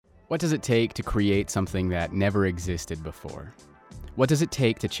What does it take to create something that never existed before? What does it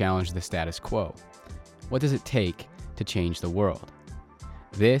take to challenge the status quo? What does it take to change the world?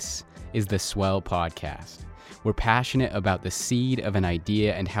 This is the Swell Podcast. We're passionate about the seed of an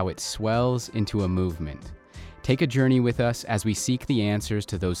idea and how it swells into a movement. Take a journey with us as we seek the answers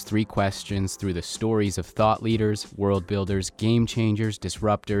to those three questions through the stories of thought leaders, world builders, game changers,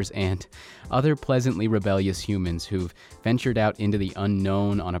 disruptors, and other pleasantly rebellious humans who've ventured out into the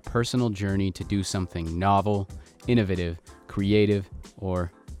unknown on a personal journey to do something novel, innovative, creative,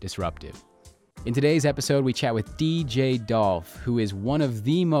 or disruptive. In today's episode, we chat with DJ Dolph, who is one of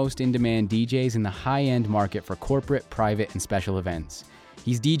the most in-demand DJs in the high-end market for corporate, private, and special events.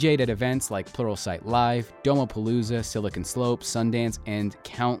 He's DJ'd at events like Pluralsight Live, Domopolooza, Silicon Slopes, Sundance, and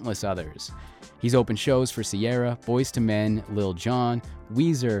countless others. He's opened shows for Ciara, Boyz II Men, Lil Jon,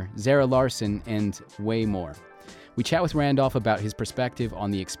 Weezer, Zara Larsson, and way more. We chat with Randolph about his perspective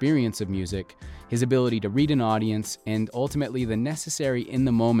on the experience of music, his ability to read an audience, and ultimately the necessary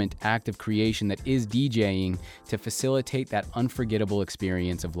in-the-moment act of creation that is DJing to facilitate that unforgettable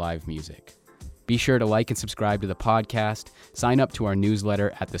experience of live music. Be sure to like and subscribe to the podcast, sign up to our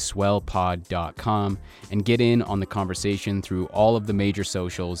newsletter at theswellpod.com, and get in on the conversation through all of the major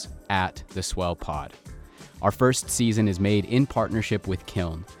socials at theswellpod. Our first season is made in partnership with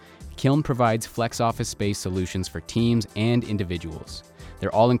Kiln. Kiln provides flex office space solutions for teams and individuals.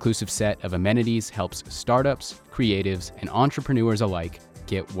 Their all-inclusive set of amenities helps startups, creatives, and entrepreneurs alike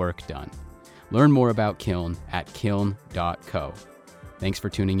get work done. Learn more about Kiln at kiln.co. Thanks for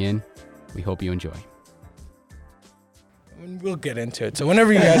tuning in. We hope you enjoy. We'll get into it. So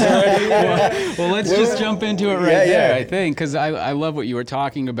whenever you guys are ready. well, let's just jump into it right there, I think, because I love what you were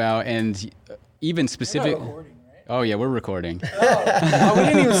talking about, and even specific. Oh, yeah, we're recording. Oh, we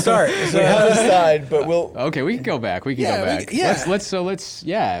didn't even start. So we haven't started, but we'll... Okay, we can go back. We can go back. Do you want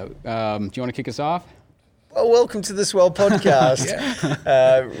to kick us off? Well, welcome to the Swell Podcast,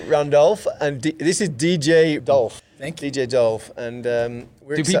 Randolph, and this is DJ Dolph. Thank you. DJ Dolph, and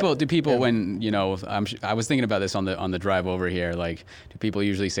do people when, I was thinking about this on the drive over here, like, do people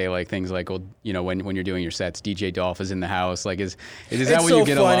usually say like things like, well, when you're doing your sets, DJ Dolph is in the house, like is that what you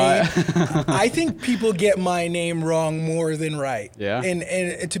get funny. A lot? I think people get my name wrong more than right. Yeah.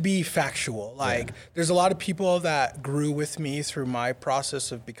 And to be factual, there's a lot of people that grew with me through my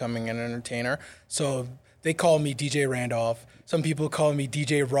process of becoming an entertainer. So they call me DJ Randolph. Some people call me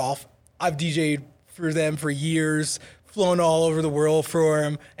DJ Rolf. I've DJ'd for them for years, flown all over the world for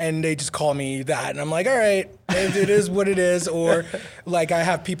them, and they just call me that. And I'm like, all right, it is what it is. Or like I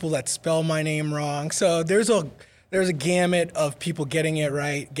have people that spell my name wrong. So there's a gamut of people getting it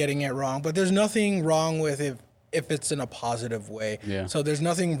right, getting it wrong. But there's nothing wrong with it if it's in a positive way. Yeah. So there's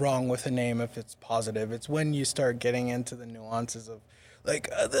nothing wrong with a name if it's positive. It's when you start getting into the nuances of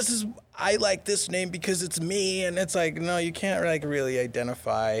like, I like this name because it's me. And it's like, no, you can't like really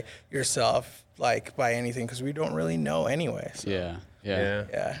identify yourself like by anything because we don't really know anyway. So. Yeah.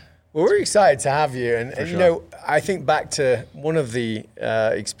 Well, we're excited to have you. And sure. I think back to one of the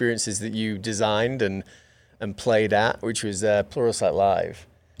experiences that you designed and played at, which was Pluralsight Live.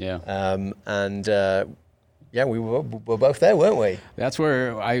 Yeah. We were both there, weren't we? That's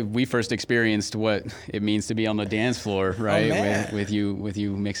where we first experienced what it means to be on the dance floor, right? Oh, with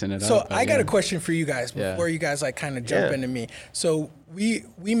you mixing it up. So I got a question for you guys before you guys like kind of jump into me. So we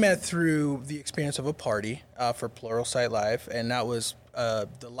met through the experience of a party for Pluralsight Live, and that was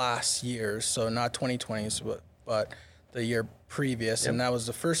the last year's, so not 2020's, but the year previous, and that was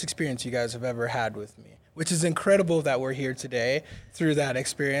the first experience you guys have ever had with me. Which is incredible that we're here today through that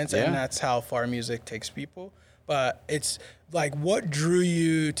experience, and that's how far music takes people. But it's like, what drew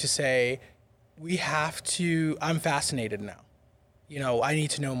you to say, I'm fascinated now. I need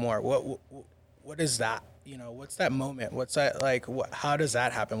to know more. What is that? What's that moment? What's that like? How does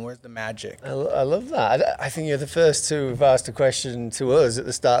that happen? Where's the magic? I love that. I think you're the first to have asked a question to us at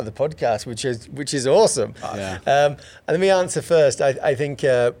the start of the podcast, which is awesome. And let me answer first. I think...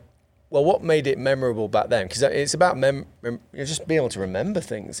 what made it memorable back then? Because it's about just being able to remember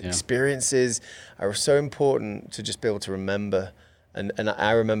things. Yeah. Experiences are so important to just be able to remember. And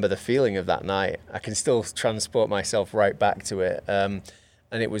I remember the feeling of that night. I can still transport myself right back to it. And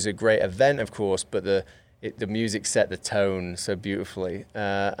it was a great event, of course, but the music set the tone so beautifully.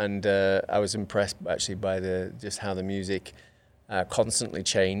 And I was impressed actually by just how the music constantly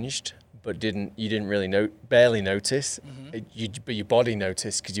changed. But you didn't really barely notice. Mm-hmm. But your body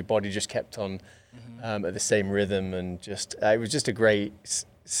noticed because your body just kept on at the same rhythm, and it was just a great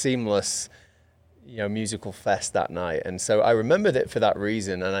seamless musical fest that night. And so I remembered it for that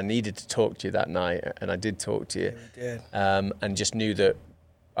reason, and I needed to talk to you that night, and I did talk to you. Yeah, we did. And just knew that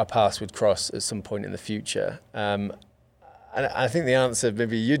our paths would cross at some point in the future. And I think the answer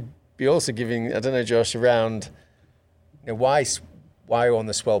maybe you'd be also giving, I don't know, Josh, around why on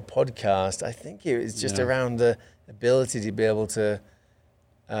the Swell podcast. I think it was just around the ability to be able to,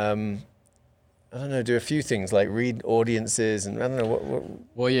 I don't know, do a few things like read audiences and I don't know what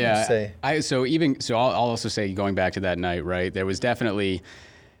well, yeah, what you say. So I'll also say, going back to that night, right? There was definitely,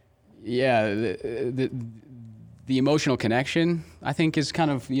 the emotional connection, I think, is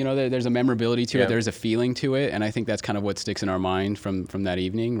kind of, there's a memorability to it. There's a feeling to it. And I think that's kind of what sticks in our mind from that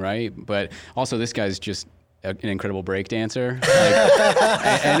evening, right? But also, this guy's just an incredible break dancer.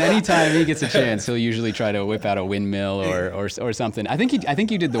 And anytime he gets a chance, he'll usually try to whip out a windmill or something. I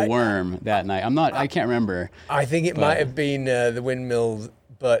think you did the worm that night. I can't remember. I think it might have been the windmill,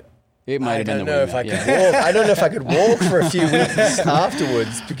 but it might have been the windmill. I don't know if I could walk for a few weeks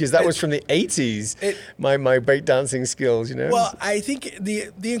afterwards, because that was from the 80s. My breakdancing skills, Well, I think the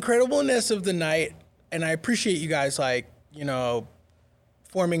incredibleness of the night, and I appreciate you guys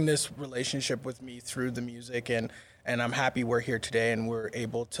forming this relationship with me through the music, and I'm happy we're here today and we're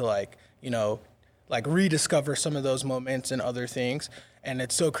able to rediscover some of those moments and other things. And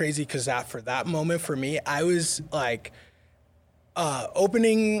it's so crazy because for that moment for me, I was like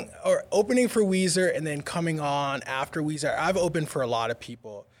opening for Weezer and then coming on after Weezer. I've opened for a lot of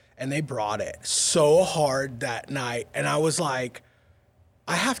people and they brought it so hard that night, and I was like,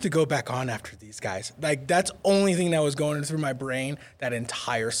 I have to go back on after these guys. Like, that's the only thing that was going through my brain that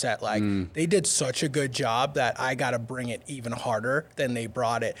entire set. Like, they did such a good job that I got to bring it even harder than they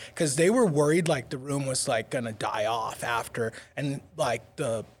brought it. Because they were worried, like, the room was, like, going to die off after. And, like,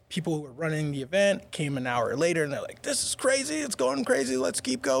 the people who were running the event came an hour later, and they're like, this is crazy. It's going crazy. Let's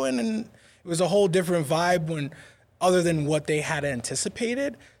keep going. And it was a whole different vibe other than what they had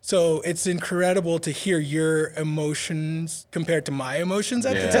anticipated. So it's incredible to hear your emotions compared to my emotions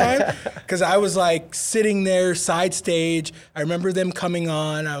at the time. Because I was like sitting there side stage. I remember them coming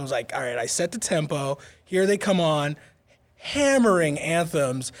on. I was like, all right, I set the tempo. Here they come on, hammering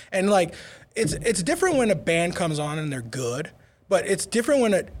anthems. And like, it's different when a band comes on and they're good, but it's different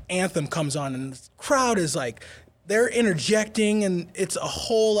when an anthem comes on and the crowd is like, they're interjecting, and it's a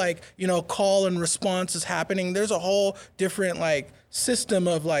whole call and response is happening. There's a whole different system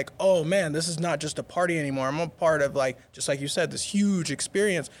of oh man, this is not just a party anymore. I'm a part of just like you said, this huge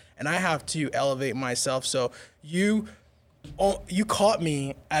experience, and I have to elevate myself. So you caught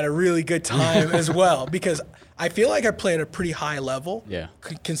me at a really good time as well, because I feel like I play at a pretty high level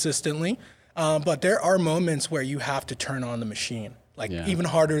consistently. But there are moments where you have to turn on the machine. Even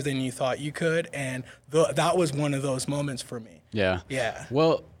harder than you thought you could. And that was one of those moments for me. Yeah. Yeah.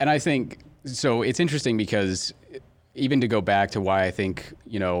 Well, and I think, so it's interesting because even to go back to why I think,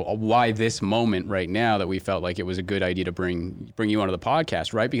 why this moment right now that we felt like it was a good idea to bring you onto the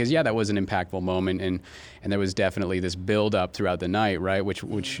podcast, right? Because that was an impactful moment, and there was definitely this build up throughout the night, right? Which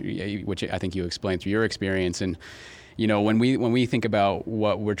I think you explained through your experience. And when we think about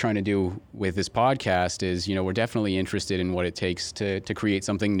what we're trying to do with this podcast is, we're definitely interested in what it takes to create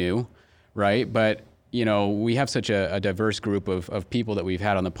something new, right? But, we have such a diverse group of people that we've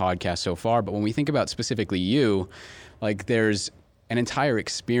had on the podcast so far. But when we think about specifically you, there's an entire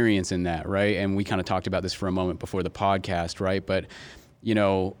experience in that, right? And we kind of talked about this for a moment before the podcast, right? But,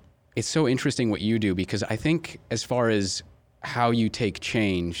 it's so interesting what you do, because I think as far as how you take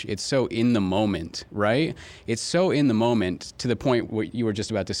change, it's so in the moment, right? It's so in the moment to the point what you were just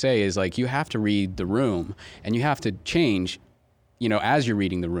about to say is you have to read the room and you have to change, as you're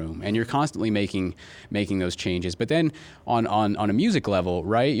reading the room, and you're constantly making those changes. But then on a music level,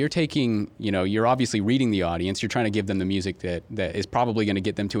 right? You're taking, you're obviously reading the audience. You're trying to give them the music that is probably going to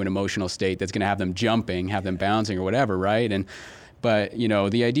get them to an emotional state that's going to have them jumping, have them bouncing or whatever, right? But,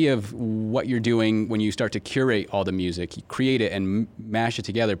 the idea of what you're doing when you start to curate all the music, you create it and mash it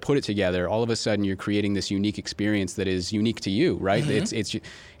together, put it together, all of a sudden you're creating this unique experience that is unique to you, right? Mm-hmm.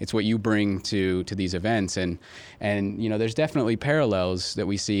 It's what you bring to these events. And there's definitely parallels that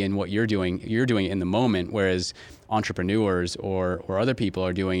we see in what you're doing. You're doing it in the moment, whereas entrepreneurs or other people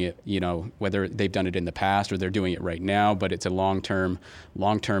are doing it, whether they've done it in the past or they're doing it right now, but it's a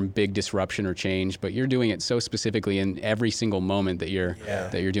long-term big disruption or change. But you're doing it so specifically in every single moment that you're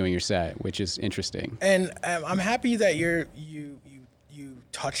doing your set, which is interesting. And I'm happy that you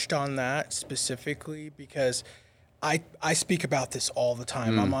touched on that specifically, because I speak about this all the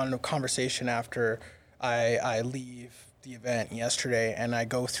time. I'm on a conversation after I leave the event yesterday, and I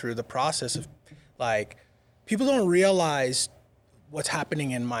go through the process of people don't realize what's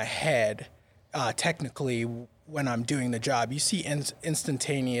happening in my head technically when I'm doing the job. You see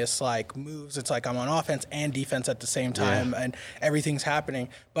instantaneous like moves. It's like I'm on offense and defense at the same time, and everything's happening.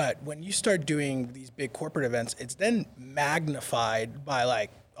 But when you start doing these big corporate events, it's then magnified by like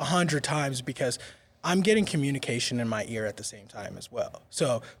 100 times because I'm getting communication in my ear at the same time as well.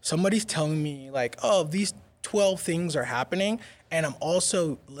 So somebody's telling me like, oh, these 12 things are happening, and I'm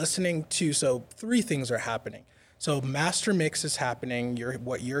also listening to, so 3 things are happening. So master mix is happening,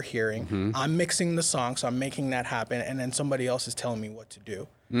 what you're hearing. I'm mixing the song, so I'm making that happen, and then somebody else is telling me what to do.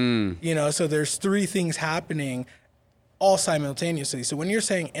 You know, so there's 3 things happening all simultaneously. So when you're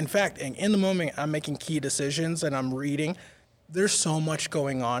saying, in fact, in the moment, I'm making key decisions and I'm reading, there's so much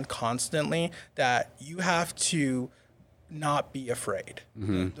going on constantly that you have to not be afraid.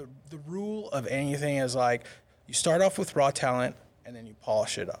 The rule of anything is like, you start off with raw talent, and then you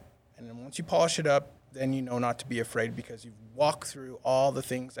polish it up. And then once you polish it up, then you know not to be afraid because you've walked through all the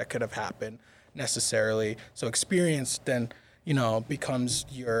things that could have happened necessarily. So experience then, you know, becomes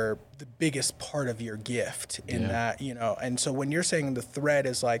the biggest part of your gift in that, you know. And so when you're saying the thread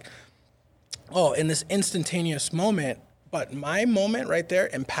is like, oh, in this instantaneous moment, but my moment right there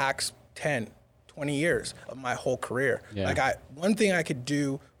impacts 10, 20 years of my whole career. Like one thing I could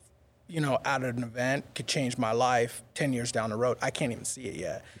do, you know, at an event could change my life 10 years down the road. I can't even see it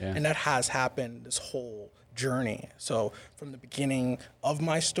yet. And that has happened this whole journey. So from the beginning of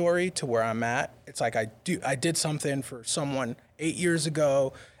my story to where I'm at, it's like I did something for someone 8 years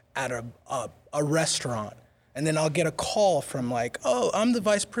ago at a restaurant. And then I'll get a call from like, oh, I'm the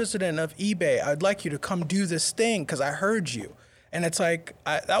vice president of eBay. I'd like you to come do this thing because I heard you. And it's like,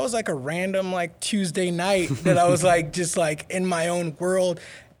 that was like a random like Tuesday night that I was like, just like in my own world.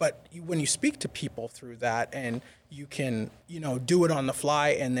 But when you speak to people through that and you can, you know, do it on the fly,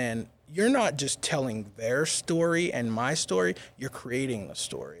 and then you're not just telling their story and my story, you're creating the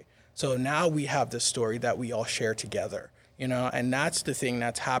story. So now we have this story that we all share together, you know, and that's the thing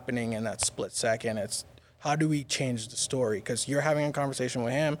that's happening in that split second. It's how do we change the story? Because you're having a conversation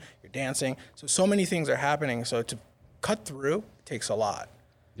with him, you're dancing. So many things are happening. So to cut through takes a lot.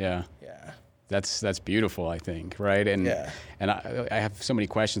 Yeah. That's beautiful, I think, right? And I have so many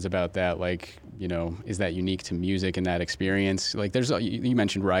questions about that. Like, you know, is that unique to music and that experience? Like, you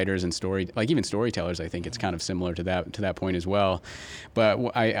mentioned writers and even storytellers. I think it's kind of similar to that point as well.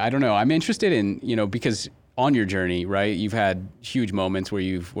 But I don't know. I'm interested in, you know, because on your journey, right, you've had huge moments where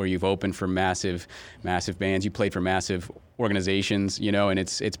you've opened for massive bands. You played for massive organizations, you know, and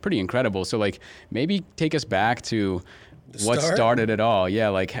it's pretty incredible. So like, maybe take us back to what started it all. Yeah,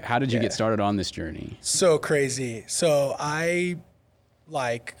 like how did you get started on this journey? So crazy. So I,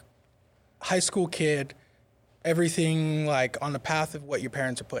 like, high school kid, everything like on the path of what your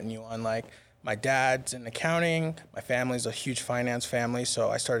parents are putting you on. Like, my dad's in accounting, my family's a huge finance family, so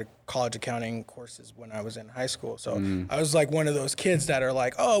I started college accounting courses when I was in high school. So I was like one of those kids that are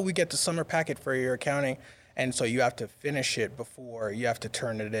like, oh, we get the summer packet for your accounting, and so you have to finish it before you have to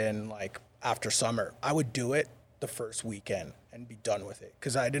turn it in like after summer. I would do it the first weekend and be done with it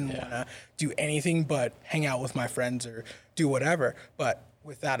because I didn't want to do anything but hang out with my friends or do whatever. But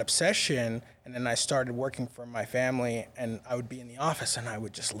with that obsession, and then I started working for my family, and I would be in the office and I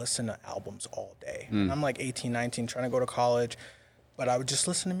would just listen to albums all day. And I'm like 18, 19, trying to go to college, but I would just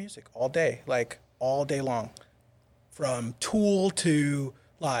listen to music all day, like all day long. From Tool to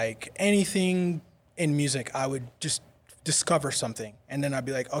like anything in music, I would just discover something. And then I'd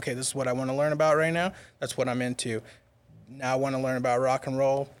be like, okay, this is what I want to learn about right now. That's what I'm into. Now I want to learn about rock and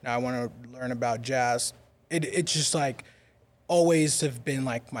roll. Now I want to learn about jazz. It's just like always have been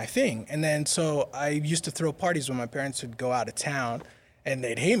like my thing. And then so I used to throw parties when my parents would go out of town, and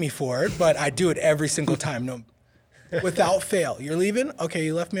they'd hate me for it, but I do it every single time, without fail. You're leaving? Okay,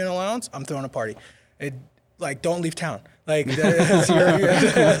 you left me an allowance? I'm throwing a party. Like, don't leave town. Like,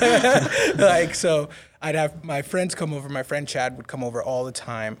 like, so I'd have my friends come over. My friend Chad would come over all the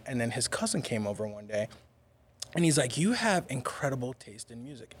time, and then his cousin came over one day, and he's like, you have incredible taste in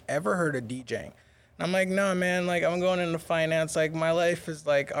music. Ever heard of DJing? And I'm like, no, man, like, I'm going into finance. Like, my life is,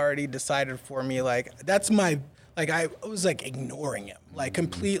 like, already decided for me. Like, that's my, like, I was, like, ignoring him. Like,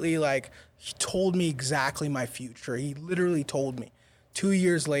 completely, like, he told me exactly my future. He literally told me. 2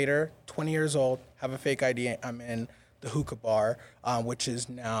 years later, 20 years old, have a fake ID. I'm in the hookah bar, which is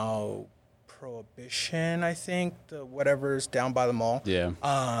now Prohibition, I think, whatever's down by the mall. Yeah.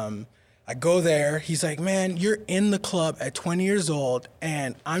 I go there. He's like, man, you're in the club at 20 years old,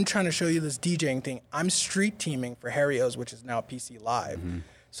 and I'm trying to show you this DJing thing. I'm street teaming for Harry O's, which is now PC Live.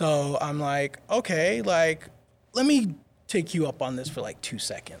 So I'm like, okay, like, let me take you up on this for like 2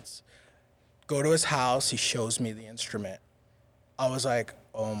 seconds. Go to his house. He shows me the instrument. I was like,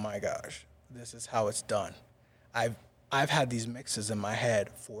 oh my gosh, this is how it's done. I've had these mixes in my head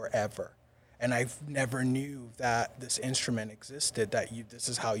forever. And I never knew that this instrument existed, that this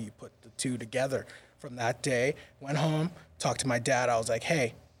is how you put the two together. From that day, went home, talked to my dad. I was like,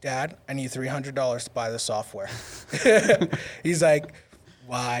 hey, Dad, I need $300 to buy the software. He's like,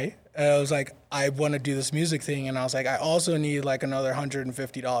 why? And I was like, I want to do this music thing. And I was like, I also need like another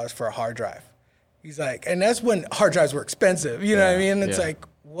 $150 for a hard drive. He's like, and that's when hard drives were expensive. You know what I mean? It's like,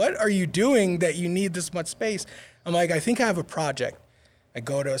 what are you doing that you need this much space? I'm like, I think I have a project. I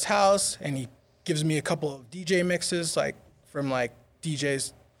go to his house and he gives me a couple of DJ mixes, like from like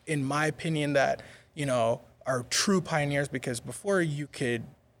DJs, in my opinion, that, you know, are true pioneers, because before you could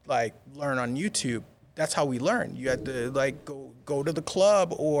like learn on YouTube, that's how we learned. You had to like go to the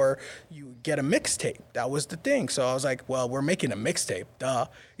club, or you get a mixtape. That was the thing. So I was like, well, we're making a mixtape, duh.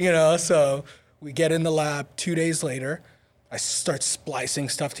 You know, so we get in the lab. 2 days later, I start splicing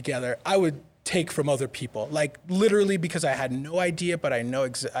stuff together. I would take from other people, like literally, because I had no idea, but I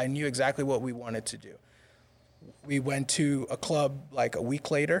knew exactly what we wanted to do. We went to a club like a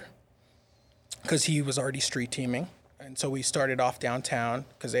week later, because he was already street teaming. And so we started off downtown,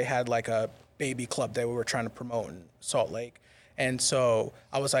 because they had like a baby club that we were trying to promote in Salt Lake. And so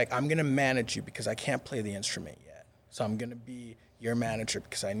I was like, I'm going to manage you because I can't play the instrument yet. So I'm going to be your manager,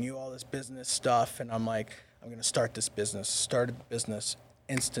 because I knew all this business stuff. And I'm like, I'm going to start this business. Started the business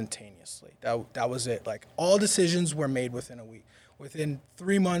instantaneously. That was it. Like, all decisions were made within a week. Within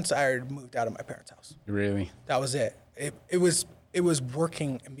 3 months, I had moved out of my parents' house. Really? That was it. It was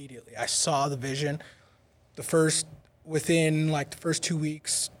working immediately. I saw the vision. Within like the first 2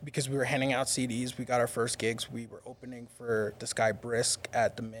 weeks, because we were handing out CDs, we got our first gigs. We were opening for this guy Brisk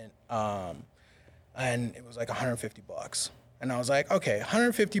at the Mint, and it was like $150. And I was like, okay,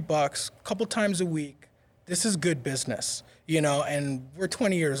 $150, a couple times a week. This is good business, you know. And we're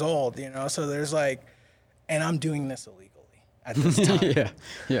 20 years old, you know. So there's like, and I'm doing this illegally at this time.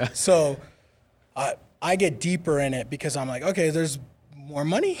 Yeah. So I get deeper in it, because I'm like, okay, there's more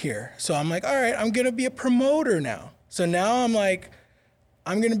money here. So I'm like, all right, I'm going to be a promoter now. So now I'm like,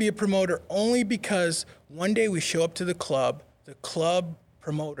 I'm going to be a promoter only because one day we show up to the club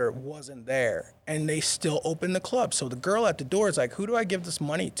promoter wasn't there, and they still opened the club. So the girl at the door is like, who do I give this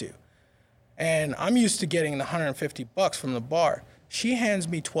money to? And I'm used to getting the $150 from the bar. She hands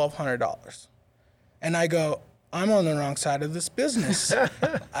me $1,200. And I go, I'm on the wrong side of this business.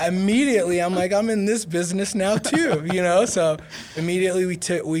 Immediately, I'm like, I'm in this business now too, you know? So immediately we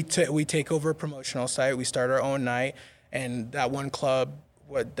take over a promotional site. We start our own night. And that one club,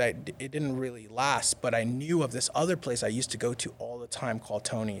 it didn't really last, but I knew of this other place I used to go to all the time called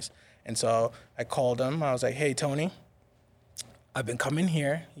Tony's. And so I called him. I was like, hey, Tony, I've been coming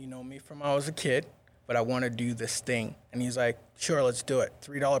here. You know me from when I was a kid, but I want to do this thing. And he's like, sure, let's do it.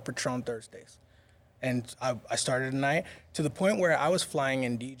 $3 Patron Thursdays. And I started a night to the point where I was flying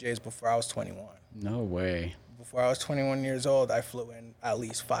in DJs before I was 21. No way. Before I was 21 years old, I flew in at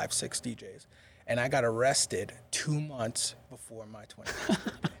least 5, 6 DJs. And I got arrested 2 months before my 21st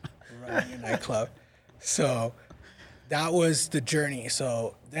birthday, running a nightclub. So that was the journey.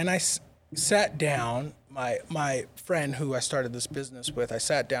 So then I sat down. My friend who I started this business with, I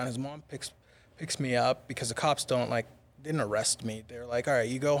sat down. His mom picks me up, because the cops didn't arrest me. They're like, all right,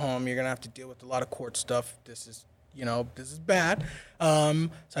 you go home. You're going to have to deal with a lot of court stuff. This is bad. So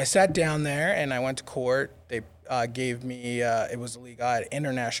I sat down there and I went to court. They gave me, it was illegal. I had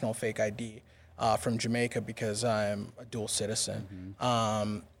international fake ID from Jamaica, because I'm a dual citizen.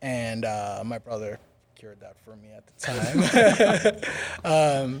 Mm-hmm. And my brother cured that for me at the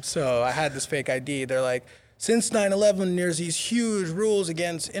time. So I had this fake ID. They're like, since 9/11, there's these huge rules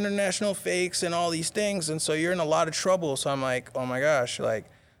against international fakes and all these things, and so you're in a lot of trouble. So I'm like, oh my gosh, like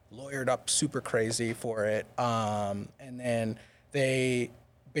lawyered up super crazy for it. And then they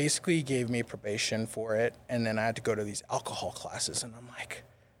basically gave me probation for it, and then I had to go to these alcohol classes, and I'm like,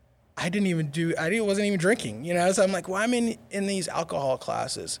 I wasn't even drinking, you know? So I'm like, well, I'm in these alcohol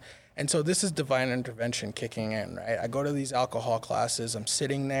classes. And so this is divine intervention kicking in, right? I go to these alcohol classes, I'm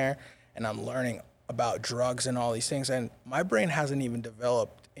sitting there, and I'm learning about drugs and all these things, and my brain hasn't even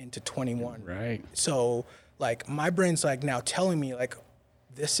developed into 21. Right. So like my brain's like now telling me like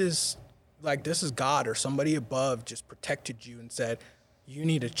this is God or somebody above just protected you and said you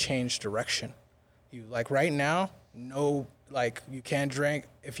need to change direction. You like right now, no, like you can't drink.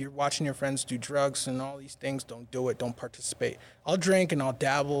 If you're watching your friends do drugs and all these things, don't do it. Don't participate. I'll drink and I'll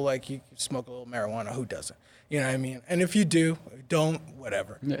dabble, like you smoke a little marijuana. Who doesn't? You know what I mean? And if you do, don't,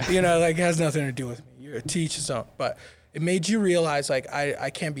 whatever. Yeah. You know, like it has nothing to do with me. You're to each his own. But it made you realize like I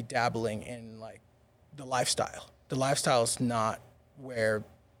can't be dabbling in like the lifestyle. The lifestyle is not where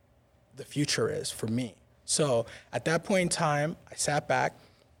the future is for me. So at that point in time, I sat back,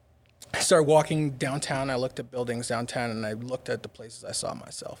 I started walking downtown. I looked at buildings downtown, and I looked at the places I saw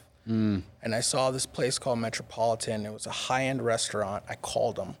myself. And I saw this place called Metropolitan. It was a high-end restaurant. I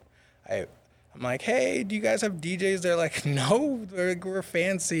called them. I'm like, hey, do you guys have DJs? They're like, no, we're a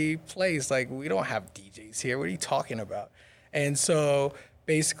fancy place. Like, we don't have DJs here. What are you talking about? And so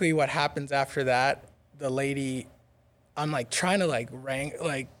basically what happens after that, the lady, I'm like trying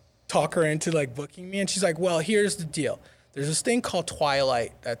to talk her into like booking me. And she's like, well, here's the deal. There's this thing called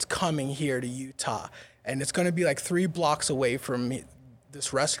Twilight that's coming here to Utah. And it's going to be like 3 blocks away from me,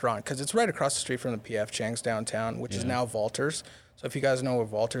 this restaurant, because it's right across the street from the P.F. Chang's downtown, which is now Walters. So if you guys know where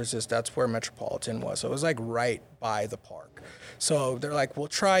Walters is, that's where Metropolitan was. So it was like right by the park. So they're like, we'll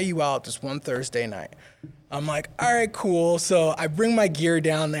try you out this one Thursday night. I'm like, all right, cool. So I bring my gear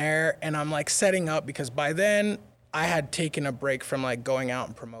down there, and I'm like setting up, because by then I had taken a break from like going out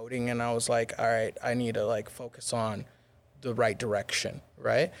and promoting, and I was like, all right, I need to like focus on the right direction,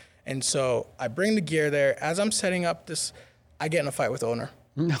 right? And so I bring the gear there. As I'm setting up this, I get in a fight with the owner.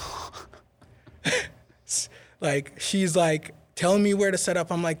 No. Like, she's like telling me where to set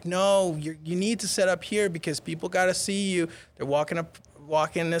up. I'm like, no, you need to set up here because people got to see you. They're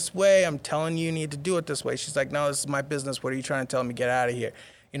walking this way. I'm telling you need to do it this way. She's like, no, this is my business. What are you trying to tell me? Get out of here.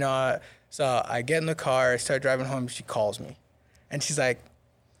 You know, so I get in the car. I start driving home. She calls me. And she's like,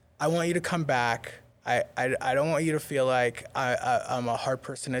 I want you to come back. I don't want you to feel like I'm a hard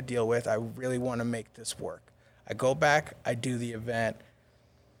person to deal with. I really want to make this work. I go back, I do the event.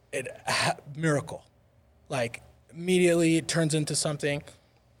 Miracle. Like, immediately it turns into something.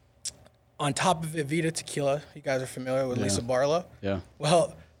 On top of it, Vida Tequila, you guys are familiar with Lisa Barlow? Yeah.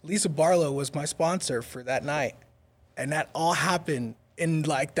 Well, Lisa Barlow was my sponsor for that night. And that all happened in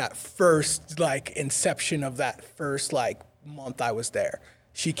like that first like inception of that first like month I was there.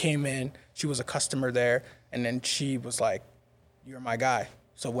 She came in, she was a customer there, and then she was like, you're my guy.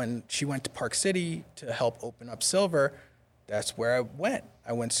 So when she went to Park City to help open up Silver, that's where I went.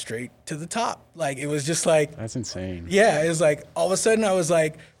 I went straight to the top. Like, it was just like... That's insane. Yeah, it was like, all of a sudden I was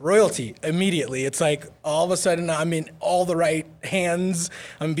like, royalty immediately. It's like, all of a sudden I'm in all the right hands.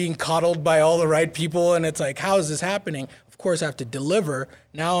 I'm being coddled by all the right people. And it's like, how is this happening? Of course I have to deliver.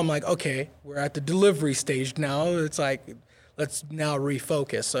 Now I'm like, okay, we're at the delivery stage now. It's like, let's now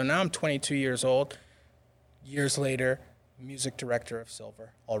refocus. So now I'm 22 years old. Years later, music director of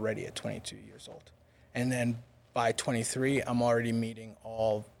Silver, already at 22 years old. And then by 23, I'm already meeting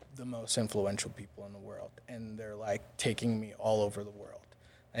all the most influential people in the world. And they're like taking me all over the world.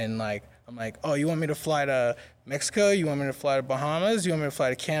 And like, I'm like, oh, you want me to fly to Mexico? You want me to fly to Bahamas? You want me to fly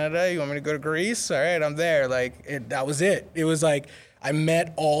to Canada? You want me to go to Greece? All right, I'm there. Like, that was it. It was like, I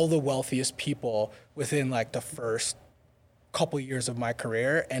met all the wealthiest people within like the first couple years of my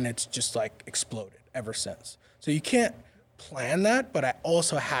career, and it's just like exploded ever since. So you can't plan that, but I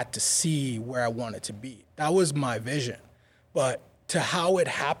also had to see where I wanted to be. That was my vision. But to how it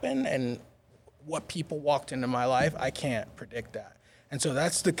happened and what people walked into my life, I can't predict that. And so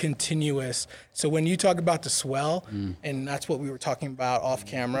that's the continuous. So when you talk about the swell, and that's what we were talking about off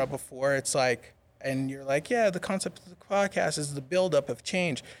camera before, it's like, and you're like, yeah, the concept of the podcast is the buildup of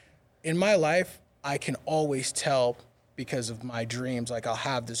change. In my life, I can always tell, because of my dreams, like I'll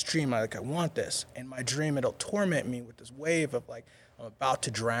have this dream, like I want this. And my dream, it'll torment me with this wave of like, I'm about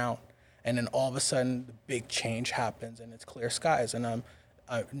to drown. And then all of a sudden the big change happens and it's clear skies and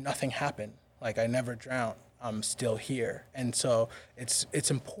nothing happened. Like I never drowned, I'm still here. And so it's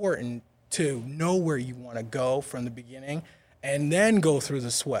important to know where you want to go from the beginning and then go through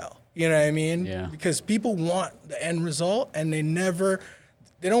the swell. You know what I mean? Yeah. Because people want the end result and they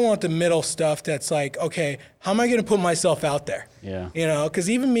don't want the middle stuff that's like, okay, how am I going to put myself out there? Yeah. You know, because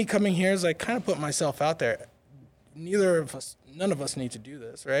even me coming here is like kind of put myself out there. None of us need to do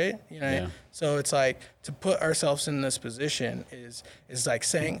this, right? You know, Yeah. So it's like to put ourselves in this position is like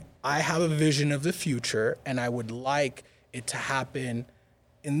saying, I have a vision of the future and I would like it to happen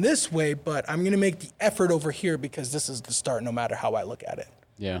in this way, but I'm going to make the effort over here because this is the start no matter how I look at it.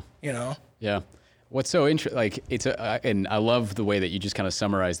 Yeah. You know? Yeah. What's so interesting, like, and I love the way that you just kind of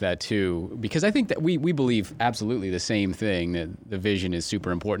summarized that too, because I think that we believe absolutely the same thing, that the vision is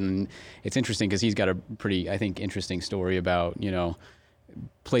super important. It's interesting because he's got a pretty, I think, interesting story about, you know,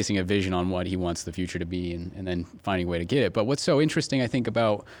 placing a vision on what he wants the future to be and then finding a way to get it. But what's so interesting, I think,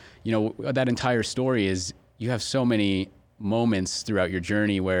 about, you know, that entire story is you have so many moments throughout your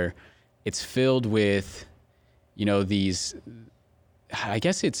journey where it's filled with, you know, these I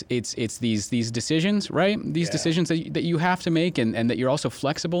guess it's these decisions, right? These decisions that you have to make, and that you're also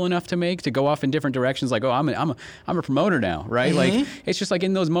flexible enough to make, to go off in different directions. Like, oh, I'm a promoter now, right? Like, it's just like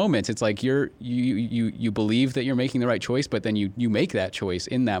in those moments, it's like you believe that you're making the right choice, but then you make that choice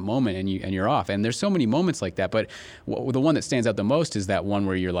in that moment, and you're off. And there's so many moments like that. But the one that stands out the most is that one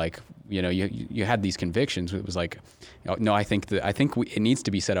where you're like, you had these convictions. It was like, no, I think it needs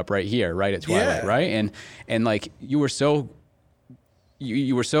to be set up right here, right at Twilight, right? And like you were so.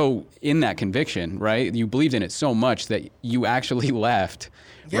 You were so in that conviction, right? You believed in it so much that you actually left,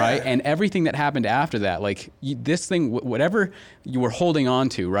 right? And everything that happened after that, like this thing, whatever you were holding on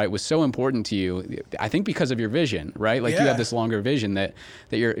to, right, was so important to you. I think because of your vision, right? Like you have this longer vision that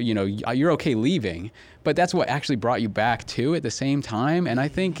you're okay leaving, but that's what actually brought you back too at the same time. And I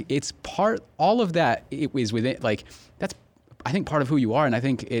think it's all of that. It was within, like that's. I think part of who you are, and I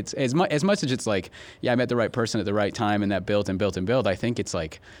think it's as much as it's like, I met the right person at the right time, and that built and built and built. I think it's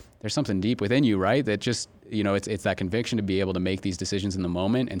like there's something deep within you, right? That just it's that conviction to be able to make these decisions in the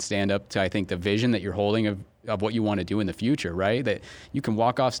moment and stand up to, I think, the vision that you're holding of what you want to do in the future, right? That you can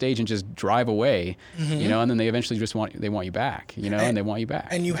walk off stage and just drive away, and then they eventually just want you back, and they want you back.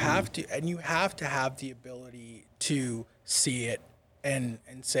 And you have to have the ability to see it and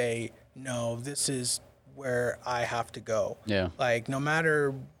say, no, this is where I have to go. Yeah. Like no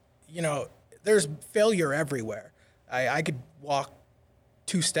matter, there's failure everywhere. I could walk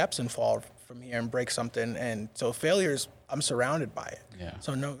 2 steps and fall from here and break something. And so failures, I'm surrounded by it. Yeah.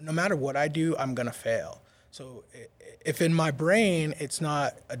 So no matter what I do, I'm going to fail. So if in my brain, it's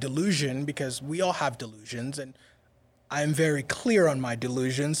not a delusion, because we all have delusions, and I'm very clear on my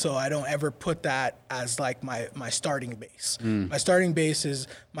delusions, so I don't ever put that as like my starting base. My starting base is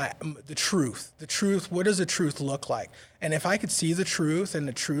the truth. The truth, what does the truth look like? And if I could see the truth, and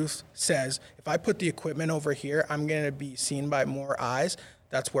the truth says, if I put the equipment over here, I'm going to be seen by more eyes,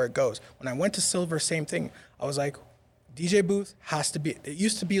 that's where it goes. When I went to Silver, same thing. I was like, DJ booth has to be, it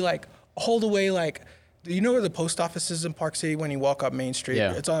used to be like all the way like, do you know where the post office is in Park City when you walk up Main Street?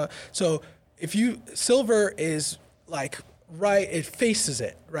 Yeah. It's on, so if Silver is like right, it faces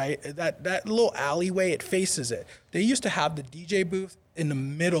it, right? That little alleyway, it faces it. They used to have the DJ booth in the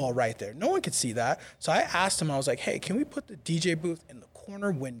middle right there. No one could see that. So I asked him, I was like, hey, can we put the DJ booth in the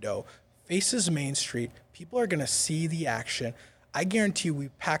corner window, faces Main Street? People are gonna see the action. I guarantee you we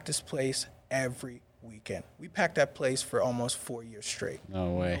pack this place every weekend. We packed that place for almost 4 years straight.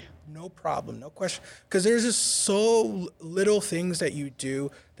 No way. No problem, no question. Because there's just so little things that you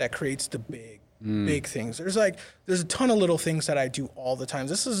do that creates the big things. There's a ton of little things that I do all the time.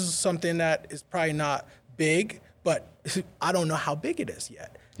 This is something that is probably not big, but I don't know how big it is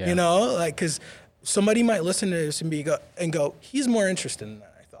yet. Yeah. Like, because somebody might listen to this and go, he's more interested in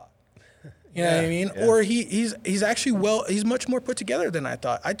that, I thought. You know what I mean? Yeah. Or he's actually he's much more put together than I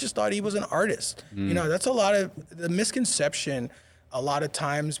thought. I just thought he was an artist. That's a lot of the misconception. A lot of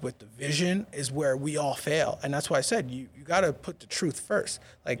times with the vision is where we all fail. And that's why I said, you got to put the truth first.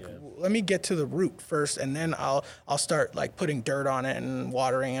 Like, let me get to the root first, and then I'll start like putting dirt on it and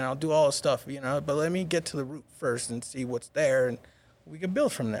watering, and I'll do all the stuff, but let me get to the root first and see what's there, and we can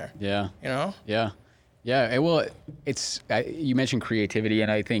build from there. Yeah. Yeah. Well, you mentioned creativity, and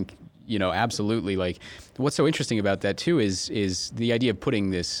I think, absolutely. Like, what's so interesting about that too is the idea of putting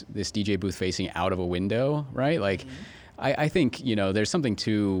this DJ booth facing out of a window, right? Like, I think, there's something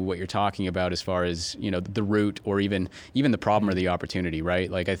to what you're talking about as far as, the root or even the problem or the opportunity, right?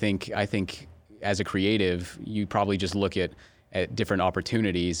 Like, I think as a creative, you probably just look at different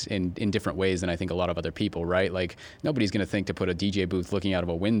opportunities in different ways than I think a lot of other people, right? Like, nobody's going to think to put a DJ booth looking out of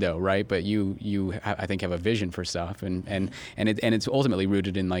a window, right? But you I think have a vision for stuff, and it's ultimately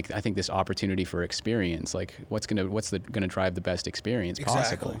rooted in, like, I think this opportunity for experience, like what's gonna drive the best experience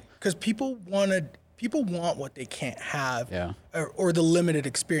possible. Because people want what they can't have, or the limited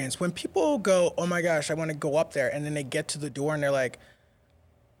experience. When people go, oh my gosh, I want to go up there, and then they get to the door and they're like,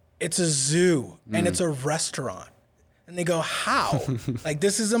 it's a zoo and it's a restaurant. And they go, how? Like,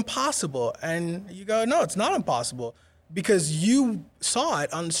 this is impossible. And you go, no, it's not impossible, because you saw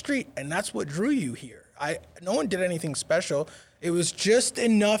it on the street, and that's what drew you here. No one did anything special. It was just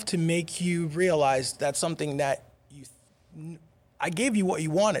enough to make you realize that's something that I gave you what you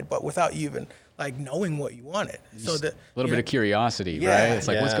wanted, but without you even like knowing what you wanted. So a little bit of curiosity, right? It's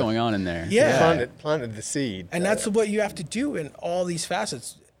like, what's going on in there? Yeah. Planted the seed. And that's what you have to do in all these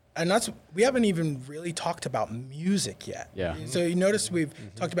facets. And we haven't even really talked about music yet. Yeah. So you notice we've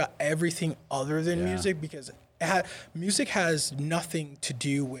talked about everything other than music, because music has nothing to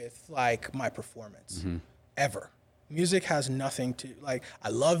do with like my performance ever. Music has nothing to, like, I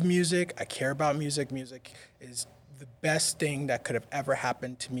love music. I care about music. Music is the best thing that could have ever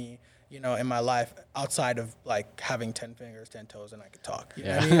happened to me, you know, in my life, outside of like having 10 fingers, 10 toes, and I could talk. You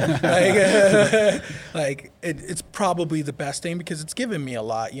know what I mean? Like it's probably the best thing because it's given me a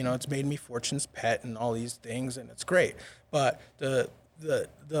lot. You know, it's made me Fortune's pet and all these things, and it's great. But the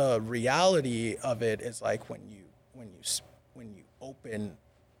reality of it is like when you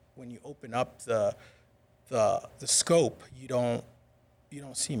open up the scope, you don't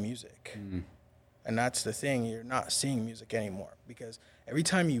see music. And that's the thing, you're not seeing music anymore because every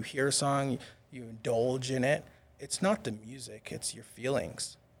time you hear a song, you indulge in it. It's not the music, it's your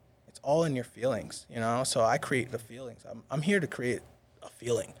feelings. It's all in your feelings, you know? So I create the feelings. I'm here to create a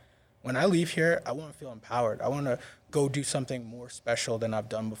feeling. When I leave here, I want to feel empowered. I want to go do something more special than I've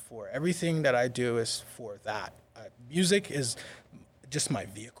done before. Everything that I do is for that. Music is just my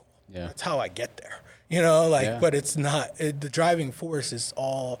vehicle. Yeah. That's how I get there, you know, but it's not, the driving force is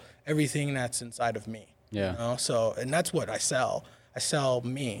everything that's inside of me, you know? So, and that's what I sell. I sell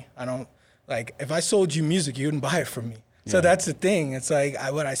me. I don't, like, if I sold you music, you wouldn't buy it from me. So that's the thing. It's like,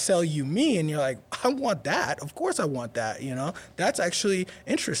 when I sell you me and you're like, I want that. Of course I want that, you know? That's actually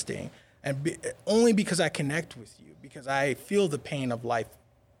interesting. And only because I connect with you, because I feel the pain of life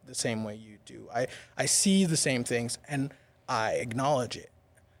the same way you do. I see the same things and I acknowledge it.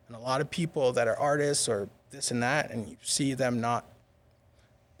 And a lot of people that are artists or this and that, and you see them not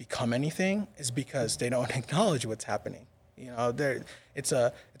become anything, is because they don't acknowledge what's happening. You know, it's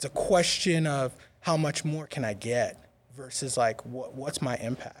a question of how much more can I get versus like what's my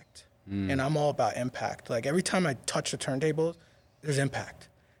impact. And I'm all about impact. Like every time I touch the turntables, there's impact.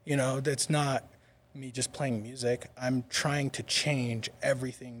 You know, that's not me just playing music. I'm trying to change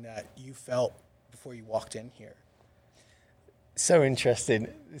everything that you felt before you walked in here. So interesting.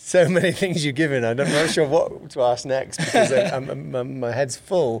 So many things you're giving. I'm not sure what to ask next because my head's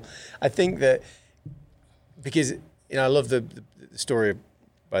full. I think that because, you know, I love the story,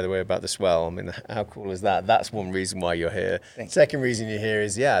 by the way, about the swell. I mean, how cool is that? That's one reason why you're here. Thanks. Second reason you're here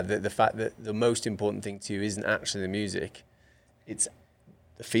is, the fact that the most important thing to you isn't actually the music. It's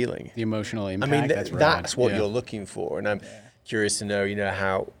the feeling. The emotional impact. I mean, that's what you're looking for. And I'm curious to know, you know,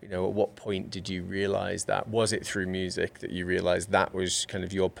 how, you know, at what point did you realize that? Was it through music that you realized that was kind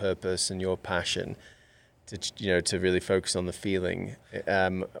of your purpose and your passion to, you know, to really focus on the feeling?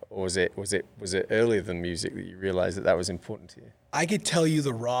 Or was it earlier than music that you realized that was important to you? I could tell you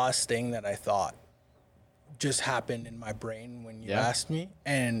the rawest thing that I thought just happened in my brain when you asked me.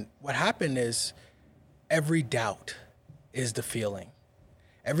 And what happened is every doubt is the feeling.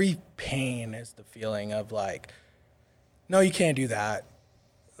 Every pain is the feeling of like, no, you can't do that.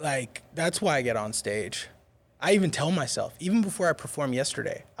 Like, that's why I get on stage. I even tell myself, even before I performed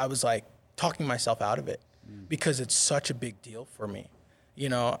yesterday, I was like talking myself out of it because it's such a big deal for me, you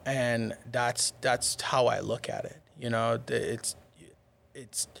know, and that's how I look at it. You know, it's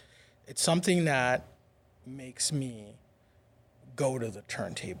something that makes me go to the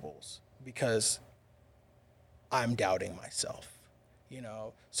turntables because I'm doubting myself, you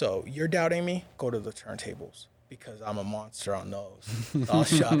know. So you're doubting me, go to the turntables because I'm a monster on those.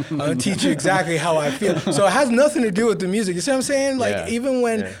 I'm gonna teach you exactly how I feel. So it has nothing to do with the music. You see what I'm saying? Like even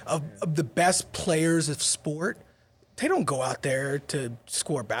when of the best players of sport, they don't go out there to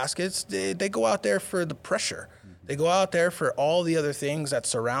score baskets. They go out there for the pressure. They go out there for all the other things that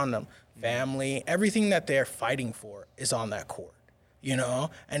surround them. Family, everything that they're fighting for is on that court, you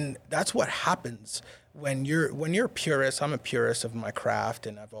know? And that's what happens when you're a purist. I'm a purist of my craft,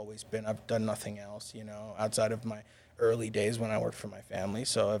 and I've done nothing else, you know, outside of my early days when I worked for my family.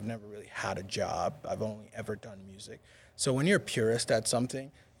 So I've never really had a job. I've only ever done music. So when you're a purist at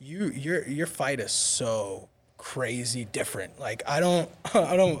something, your fight is so crazy different. Like I don't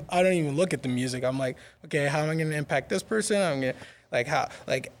even look at the music. I'm like, okay, how am I going to impact this person?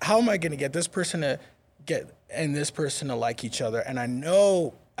 How am I going to get this person to get and this person to like each other? And I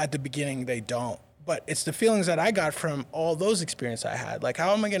know at the beginning they don't, but it's the feelings that I got from all those experiences I had. Like,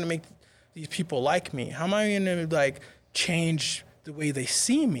 how am I going to make these people like me? How am I going to like change the way they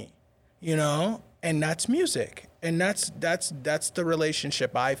see me? You know? And that's music. And that's the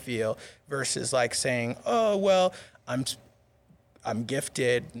relationship I feel versus like saying, oh, well, I'm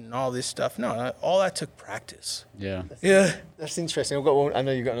gifted and all this stuff. No, all that took practice. Yeah. That's interesting. I've got one. I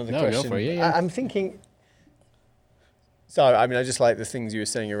know you've got another question. Go for it. Yeah. I'm thinking. So, I mean, I just like the things you were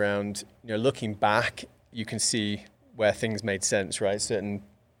saying around, you know, looking back, you can see where things made sense, right? Certain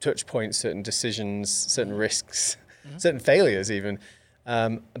touch points, certain decisions, certain risks, certain failures even.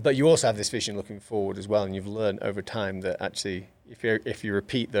 But you also have this vision looking forward as well, and you've learned over time that actually, if you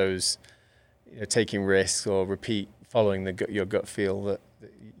repeat those, you know, taking risks or repeat following your gut feel,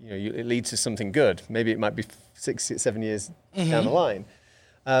 it leads to something good. Maybe it might be 6, 7 years down the line.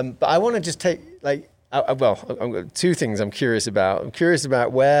 But I want to just take I've got two things I'm curious about. I'm curious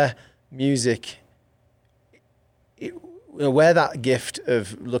about where music, where that gift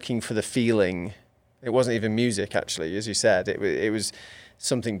of looking for the feeling, it wasn't even music actually, as you said, it was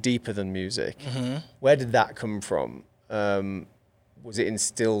something deeper than music. Where did that come from? Was it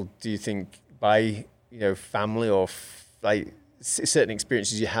instilled, do you think, by family or certain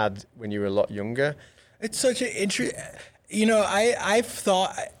experiences you had when you were a lot younger? It's such an interesting. I've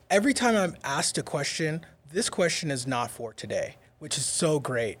thought every time I'm asked a question, this question is not for today, which is so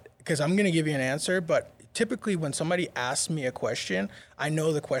great because I'm going to give you an answer, but typically when somebody asks me a question, I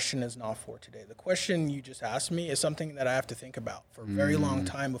know the question is not for today. The question you just asked me is something that I have to think about for a very long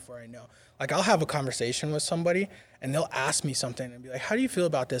time before I know. Like I'll have a conversation with somebody and they'll ask me something and be like, how do you feel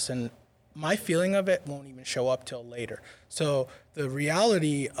about this? And my feeling of it won't even show up till later. So the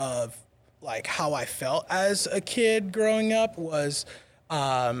reality of like how I felt as a kid growing up was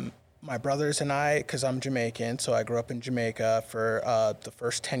my brothers and I, because I'm Jamaican, so I grew up in Jamaica for the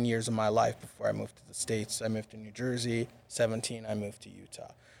first 10 years of my life before I moved to the States. I moved to New Jersey. 17, I moved to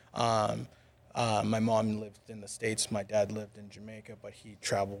Utah. My mom lived in the States. My dad lived in Jamaica, but he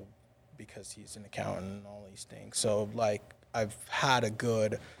traveled because he's an accountant and all these things. So like I've had a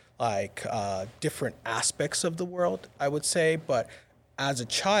good different aspects of the world, I would say. But as a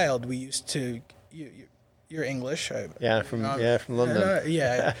child, we used to. You're English. From London.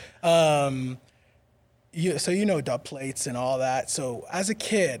 Yeah. So dub plates and all that. So as a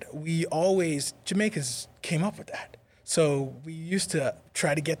kid, Jamaicans came up with that. So we used to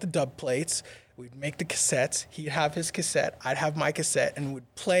try to get the dub plates. We'd make the cassettes. He'd have his cassette. I'd have my cassette, and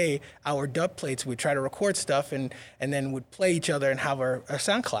we'd play our dub plates. We'd try to record stuff, and then we'd play each other and have our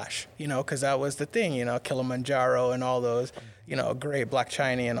sound clash, because that was the thing, Kilimanjaro and all those, great Black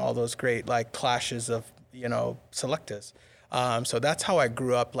Chiney and all those great, clashes of, selectors. So that's how I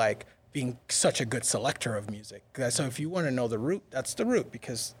grew up, being such a good selector of music. So if you want to know the root, that's the root,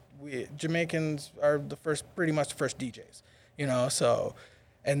 because we Jamaicans are pretty much the first DJs, so.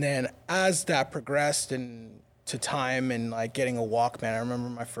 And then as that progressed to time and getting a Walkman, I remember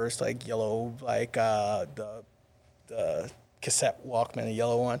my first yellow, the cassette Walkman, a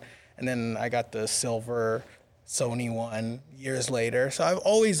yellow one. And then I got the silver Sony one years later. So I've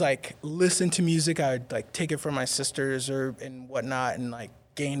always listened to music. I would take it from my sisters and whatnot and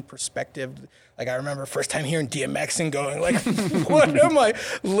gain perspective. I remember first time hearing DMX and going what am I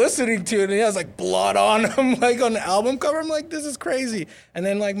listening to? And he has blood on him on the album cover. I'm this is crazy. And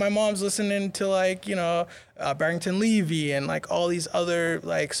then my mom's listening to Barrington Levy and all these other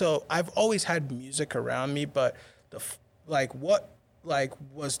so I've always had music around me, but what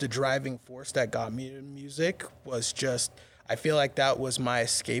was the driving force that got me to music was just I feel that was my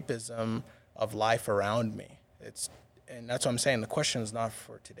escapism of life around me. And that's what I'm saying. The question is not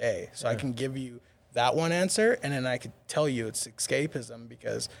for today. So I can give you that one answer, and then I could tell you it's escapism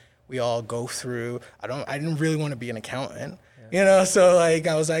because we all go through. I didn't really want to be an accountant, So I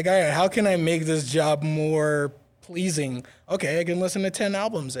was all right, how can I make this job more pleasing? Okay, I can listen to 10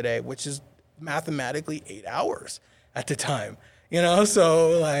 albums a day, which is mathematically 8 hours at the time,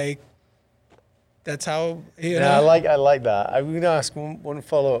 So that's how. I like that. I'm going to ask one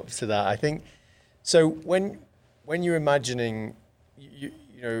follow up to that. I think so. When you're imagining,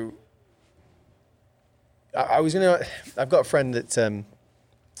 I've got a friend that,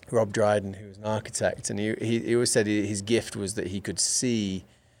 Rob Dryden, who was an architect, and he always said his gift was that he could see,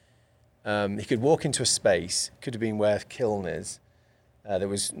 he could walk into a space, could have been where Kiln is, that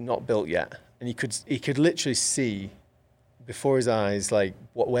was not built yet, and he could literally see before his eyes,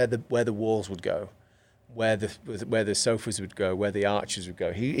 where the walls would go, where the sofas would go, where the arches would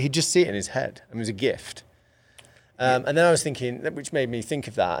go. He'd just see it in his head, and it was a gift. And then I was thinking, which made me think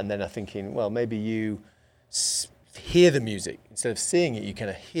of that, and then I'm thinking, well, maybe you hear the music. Instead of seeing it, you kind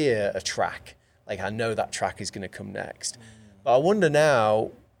of hear a track. I know that track is going to come next. But I wonder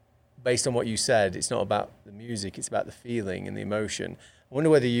now, based on what you said, it's not about the music, it's about the feeling and the emotion. I wonder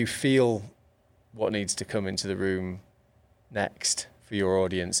whether you feel what needs to come into the room next for your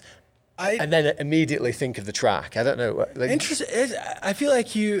audience. And then immediately think of the track. I don't know. Interesting. I feel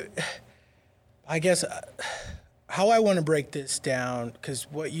I guess... how I want to break this down, because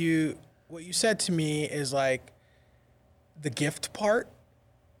what you said to me is the gift part.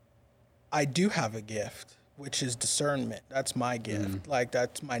 I do have a gift, which is discernment. That's my gift.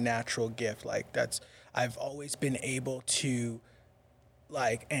 That's my natural gift. I've always been able to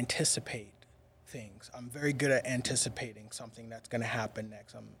anticipate things. I'm very good at anticipating something that's going to happen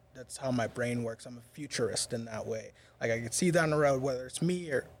next. That's how my brain works. I'm a futurist in that way. Like I could see down the road, whether it's me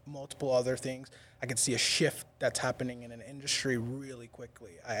or multiple other things, I could see a shift that's happening in an industry really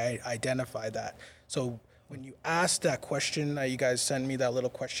quickly. I identify that. So when you asked that question, you guys sent me that little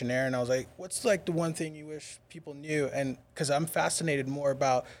questionnaire, and I was like, what's like the one thing you wish people knew? And because I'm fascinated more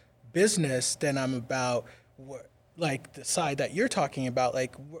about business than I'm about what, like the side that you're talking about,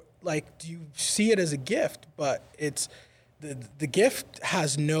 like do you see it as a gift? But it's the gift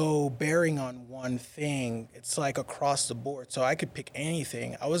has no bearing on one thing. It's like across the board. So I could pick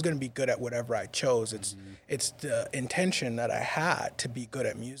anything. I was going to be good at whatever I chose. It's the intention that I had to be good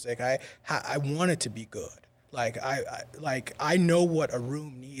at music. I wanted to be good. Like I know what a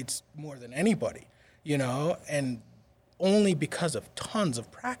room needs more than anybody, you know, and only because of tons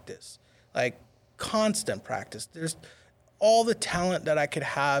of practice, like constant practice. There's all the talent that I could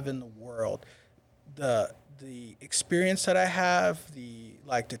have in the world, the experience that I have,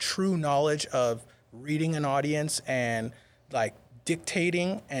 the true knowledge of reading an audience and like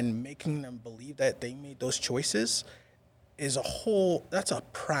dictating and making them believe that they made those choices is that's a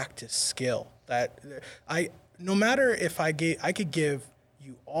practice skill that no matter if I could give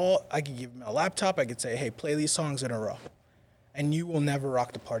you a laptop, I could say, hey, play these songs in a row, and you will never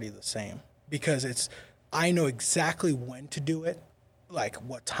rock the party the same, because I know exactly when to do it, like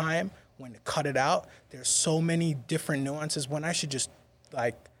what time, when to cut it out. There's so many different nuances when I should just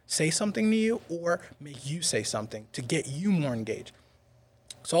like say something to you or make you say something to get you more engaged.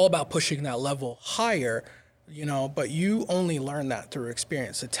 It's all about pushing that level higher, you know, but you only learn that through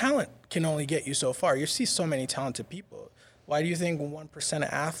experience. The talent can only get you so far. You see so many talented people. Why do you think 1% of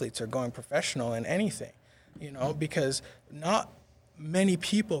athletes are going professional in anything? You know, because not many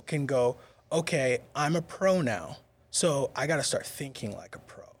people can go, okay, I'm a pro now, so I got to start thinking like a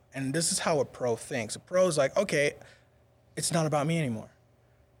pro. And this is how a pro thinks. A pro is like, okay, it's not about me anymore.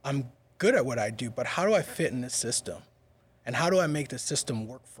 I'm good at what I do, but how do I fit in this system? And how do I make the system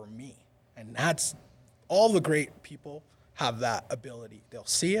work for me? And that's all the great people have that ability. They'll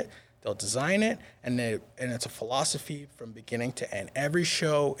see it, they'll design it, and it's a philosophy from beginning to end. Every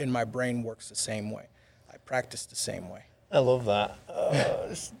show in my brain works the same way. I practice the same way. I love that.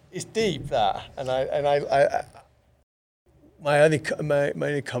 It's deep, that, and I my only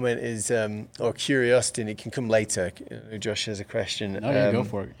comment is or curiosity, and it can come later. Josh has a question. No, go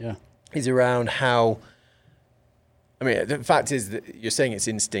for it. Yeah, is around how. I mean, the fact is that you're saying it's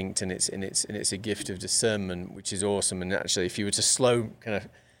instinct and it's a gift of discernment, which is awesome. And actually, if you were to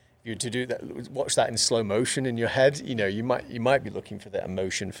do that, watch that in slow motion in your head, you know, you might be looking for the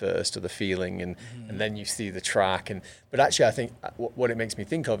emotion first or the feeling, and then you see the track. But actually, I think what it makes me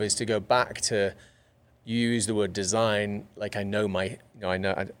think of is to go back to. You use the word design, like I know my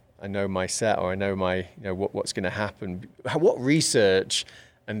set, or I know my, what's going to happen. What research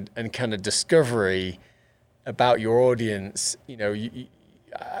and kind of discovery about your audience,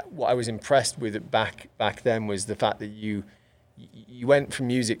 what I was impressed with back then was the fact that you went from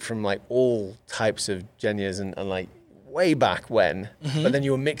music from like all types of genres and like way back when, but then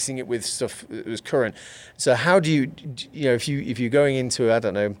you were mixing it with stuff that was current. So how do you if you're going into, I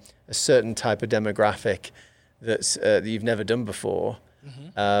don't know, a certain type of demographic that you've never done before,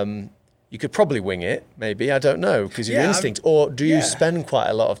 you could probably wing it, maybe, I don't know, because your instinct, or do you spend quite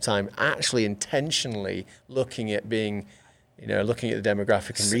a lot of time actually intentionally looking at the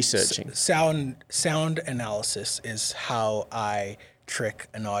demographic and researching? Sound analysis is how I trick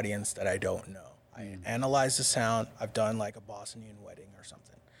an audience that I don't know. I analyze the sound. I've done like a Bosnian wedding or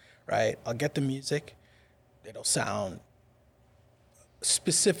something, right? I'll get the music. It'll sound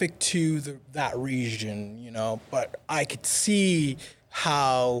specific to that region, but I could see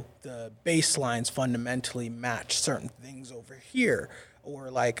how the bass lines fundamentally match certain things over here,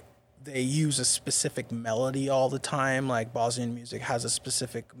 or like they use a specific melody all the time. Like Bosnian music has a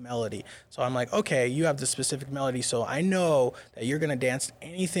specific melody. So I'm like, okay, you have the specific melody, so I know that you're gonna dance to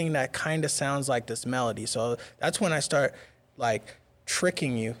anything that kind of sounds like this melody. So that's when I start like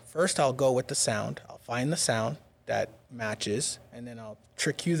tricking you. First, I'll go with the sound. I'll find the sound that matches, and then I'll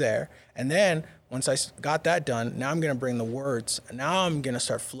trick you there. And then once I got that done, now I'm gonna bring the words. Now I'm gonna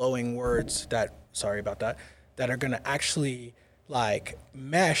start flowing words that are gonna actually like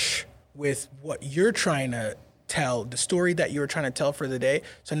mesh with what you're trying to tell, the story that you were trying to tell for the day.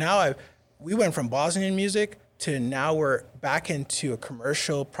 So now we went from Bosnian music to now we're back into a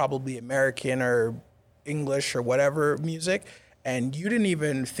commercial, probably American or English or whatever music. And you didn't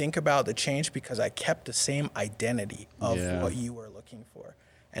even think about the change because I kept the same identity of what you were looking for.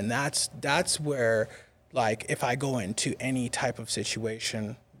 And that's where, like, if I go into any type of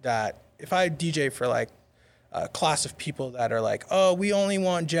situation that if I DJ for like a class of people that are like, oh, we only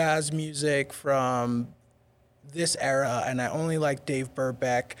want jazz music from this era, and I only like Dave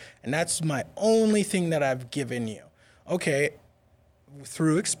Brubeck, and that's my only thing that I've given you. Okay,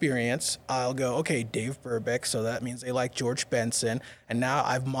 through experience, I'll go, okay, Dave Brubeck, so that means they like George Benson, and now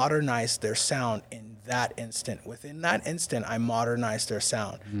I've modernized their sound in that instant. Within that instant, I modernized their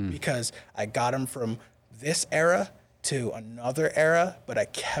sound because I got them from this era to another era, but I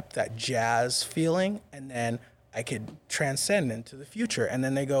kept that jazz feeling, and then I could transcend into the future. And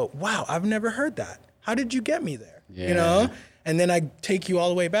then they go, wow, I've never heard that. How did you get me there? Yeah. You know? And then I take you all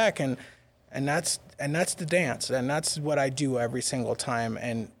the way back, and that's the dance, and that's what I do every single time.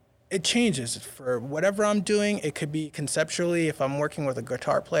 And it changes for whatever I'm doing. It could be conceptually, if I'm working with a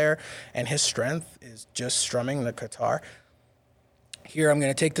guitar player and his strength is just strumming the guitar. Here, I'm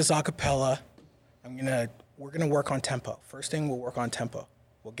gonna take this a cappella. We're gonna work on tempo. First thing, we'll work on tempo.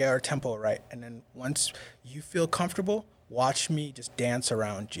 We'll get our tempo right, and then once you feel comfortable, watch me just dance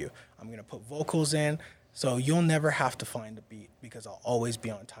around you. I'm gonna put vocals in, so you'll never have to find a beat because I'll always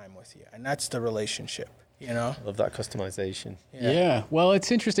be on time with you. And that's the relationship, you know? Love that customization. Yeah. Well,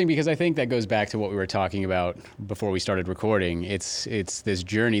 it's interesting because I think that goes back to what we were talking about before we started recording. It's this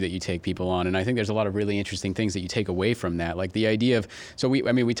journey that you take people on. And I think there's a lot of really interesting things that you take away from that. Like the idea of,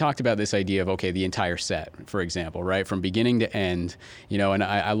 we talked about this idea of, okay, the entire set, for example, right? From beginning to end, you know, and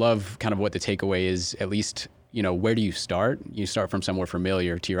I love kind of what the takeaway is, at least, you know, where do you start? You start from somewhere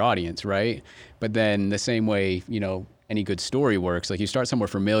familiar to your audience, right? But then the same way, you know, any good story works, like you start somewhere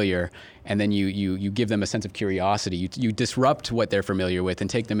familiar and then you give them a sense of curiosity. You disrupt what they're familiar with and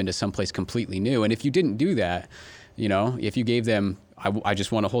take them into someplace completely new. And if you didn't do that, you know, if you gave them, I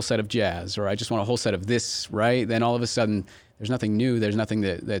just want a whole set of jazz, or I just want a whole set of this, right? Then all of a sudden there's nothing new. There's nothing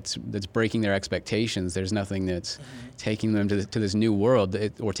that's breaking their expectations. There's nothing that's taking them to this new world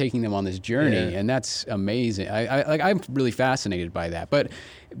or taking them on this journey. Yeah. And that's amazing. I'm really fascinated by that. But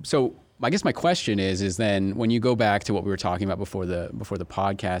so I guess my question is then when you go back to what we were talking about before the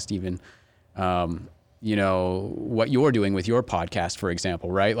podcast, even, you know, what you're doing with your podcast, for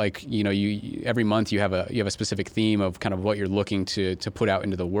example, right? Like, you know, you every month you have a specific theme of kind of what you're looking to put out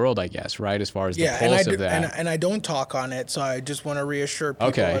into the world, I guess, right? As far as the pulse of that. And I don't talk on it, so I just want to reassure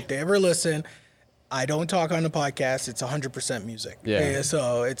people if they ever listen, I don't talk on the podcast. It's 100% music. Yeah. Okay?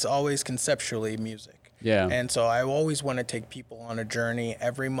 So it's always conceptually music. Yeah. And so I always want to take people on a journey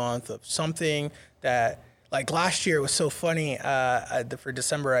every month of something that, like last year it was so funny. For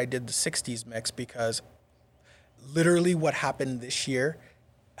December, I did the 60s mix because literally what happened this year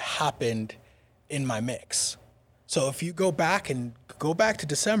happened in my mix. So if you go back to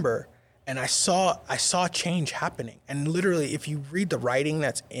December, and I saw change happening. And literally, if you read the writing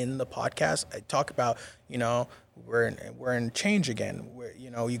that's in the podcast, I talk about, you know, we're in change again. You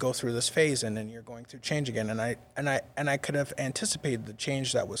know, you go through this phase and then you're going through change again. And I could have anticipated the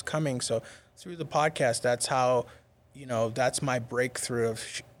change that was coming. So through the podcast, that's how, you know, that's my breakthrough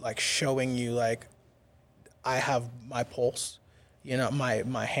of showing you, like, I have my pulse, you know,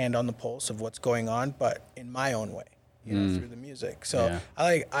 my hand on the pulse of what's going on, but in my own way, you know, through the music. So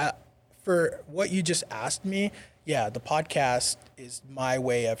for what you just asked me, the podcast is my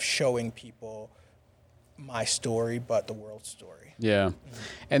way of showing people my story, but the world's story. Yeah.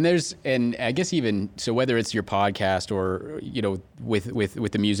 And I guess even, so whether it's your podcast or, you know,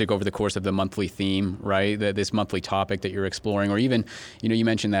 with the music over the course of the monthly theme, right? This monthly topic that you're exploring, or even, you know, you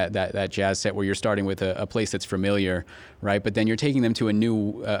mentioned that jazz set where you're starting with a place that's familiar, right? But then you're taking them to a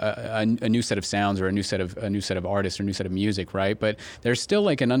new set of sounds, or a new set of artists, or a new set of music, right? But there's still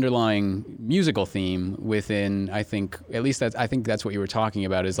like an underlying musical theme within, I think that's what you were talking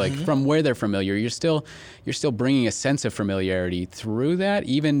about, is like from where they're familiar, you're still bringing a sense of familiarity through that,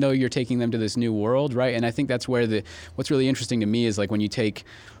 even though you're taking them to this new world, right? And I think that's where what's really interesting to me is like when you take,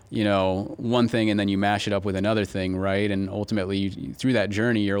 you know, one thing and then you mash it up with another thing, right? And ultimately, through that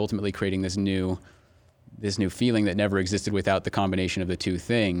journey, you're ultimately creating this new feeling that never existed without the combination of the two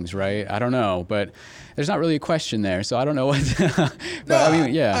things, right? I don't know, but there's not really a question there, so I don't know what.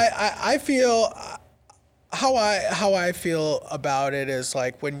 I feel how I feel about it is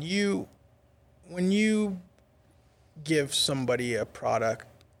like when you give somebody a product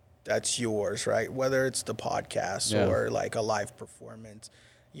that's yours, right? Whether it's the podcast or like a live performance,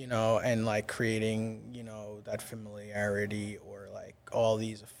 you know, and like creating, you know, that familiarity or like all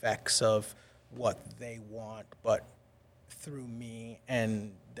these effects of what they want, but through me,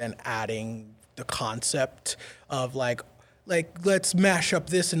 and then adding the concept of like let's mash up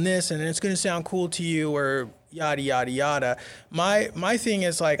this and this and it's going to sound cool to you, or yada yada yada. My thing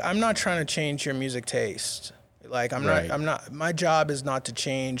is like, I'm not trying to change your music taste. Like I'm not, my job is not to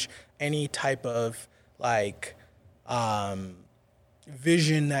change any type of like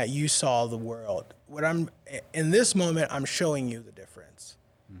vision that you saw the world. What I'm in this moment, I'm showing you the difference.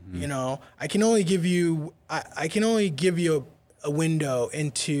 You know, I can only give you a window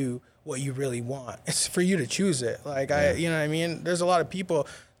into what you really want. It's for you to choose it. Like you know what I mean? There's a lot of people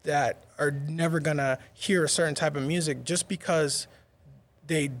that are never gonna hear a certain type of music just because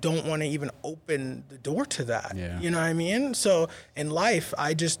they don't want to even open the door to that. Yeah. You know what I mean? So in life,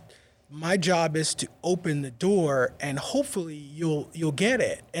 my job is to open the door, and hopefully you'll get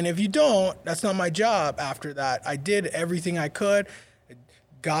it. And if you don't, that's not my job after that. I did everything I could.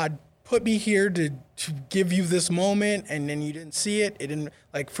 God put me here to give you this moment, and then you didn't see it. It didn't,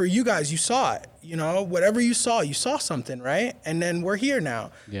 like, for you guys, you saw it. You know, whatever you saw something, right? And then we're here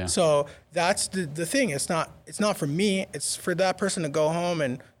now. Yeah. So that's the thing. It's not for me. It's for that person to go home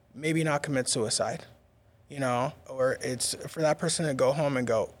and maybe not commit suicide, you know, or it's for that person to go home and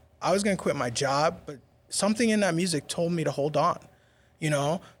go, I was going to quit my job, but something in that music told me to hold on, you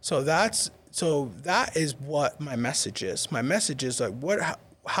know? So that is what my message is. My message is like,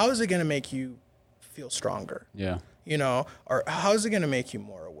 how is it going to make you feel stronger? Yeah. You know, or how is it going to make you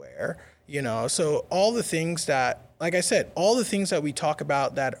more aware? You know, so all the things that, like I said, all the things that we talk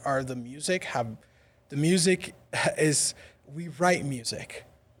about that are the music is, we write music.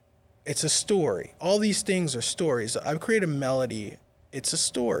 It's a story. All these things are stories. I've created a melody. It's a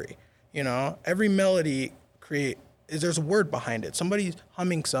story, you know. Every melody there's a word behind it. Somebody's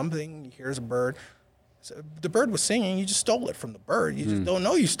humming something. You hear a bird. So the bird was singing. You just stole it from the bird. You just don't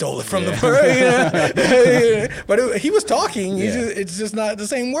know you stole it from the bird. You know? But he was talking. It's just not the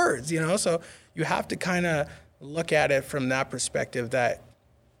same words, you know. So you have to kind of look at it from that perspective, that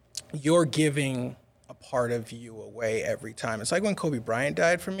you're giving a part of you away every time. It's like when Kobe Bryant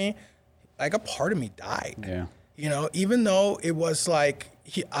died for me. Like, a part of me died. Yeah. You know, even though it was like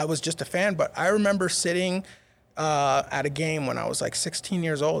I was just a fan, but I remember sitting at a game when I was like 16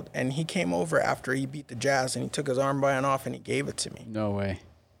 years old, and he came over after he beat the Jazz, and he took his armband off and he gave it to me. No way.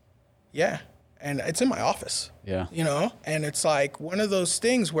 Yeah, and it's in my office. Yeah. You know, and it's like one of those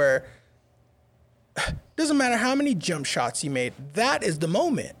things where it doesn't matter how many jump shots he made, that is the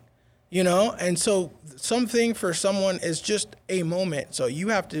moment. You know, and so something for someone is just a moment. So you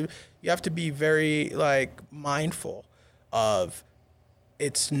have to be very like mindful of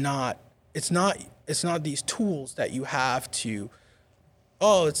it's not these tools that you have to,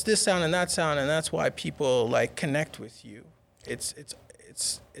 it's this sound and that sound, and that's why people like connect with you. It's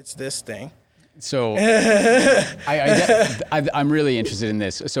this thing. So I'm really interested in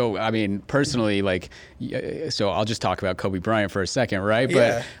this. So, I mean, personally, like, so I'll just talk about Kobe Bryant for a second, right?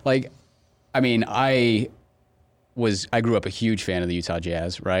 Yeah. But like, I mean, I grew up a huge fan of the Utah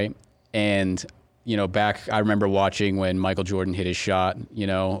Jazz, right? And, you know, I remember watching when Michael Jordan hit his shot, you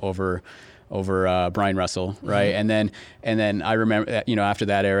know, over Brian Russell, right? Mm-hmm. And then I remember, you know, after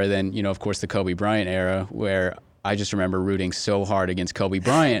that era, then, you know, of course, the Kobe Bryant era, where I just remember rooting so hard against Kobe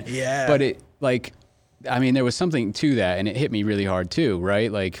Bryant. Yeah. But it, like, I mean, there was something to that, and it hit me really hard too, right?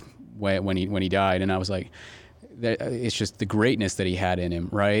 Like when he died, and I was like, it's just the greatness that he had in him,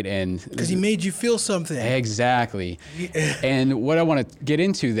 right? And because he made you feel something. Exactly. And what I want to get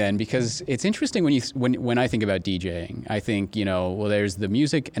into then, because it's interesting when I think about DJing, I think, you know, well, there's the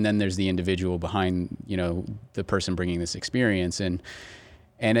music, and then there's the individual behind, you know, the person bringing this experience, and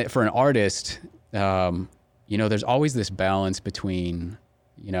for an artist, you know, there's always this balance between,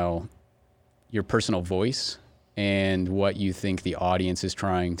 you know, your personal voice and what you think the audience is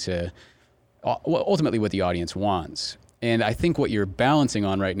trying to. Ultimately what the audience wants. And I think what you're balancing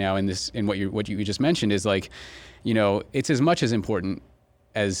on right now in what you just mentioned is, like, you know, it's as much as important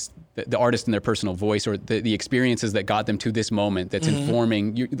as the artist and their personal voice, or the experiences that got them to this moment that's mm-hmm.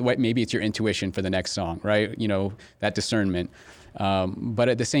 informing maybe it's your intuition for the next song, right? You know, that discernment. But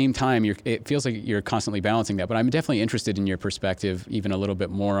at the same time, it feels like you're constantly balancing that. But I'm definitely interested in your perspective even a little bit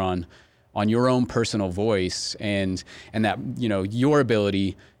more on your own personal voice and that, you know, your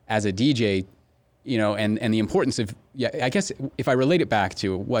ability as a DJ, you know, and the importance of, I guess if I relate it back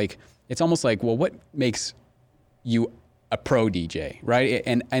to, like, it's almost like, well, what makes you a pro DJ, right?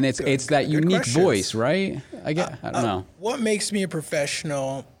 And it's that unique voice, right? I don't know. What makes me a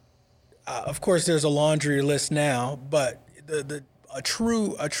professional? Of course, there's a laundry list now, but a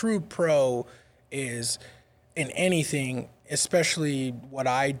true pro is in anything, especially what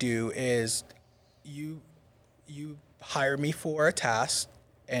I do, is you hire me for a task,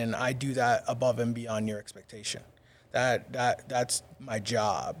 and I do that above and beyond your expectation. That's my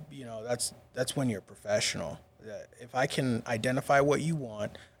job. You know, that's when you're a professional. If I can identify what you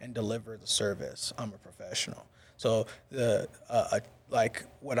want and deliver the service, I'm a professional. So like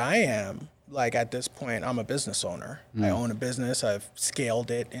what I am, like at this point, I'm a business owner. I own a business. I've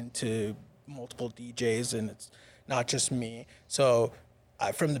scaled it into multiple DJs, and it's not just me. So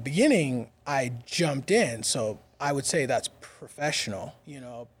from the beginning, I jumped in. So I would say that's professional. You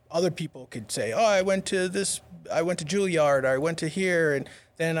know, other people could say, oh, I went to Juilliard, or I went to here, and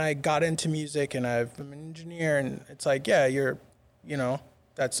then I got into music, and I'm an engineer. And it's like, yeah,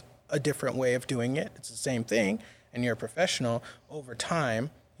 that's a different way of doing it. It's the same thing, and you're a professional. Over time,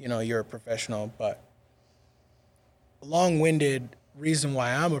 you're a professional, but a long-winded reason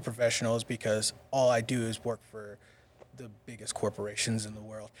why I'm a professional is because all I do is work for the biggest corporations in the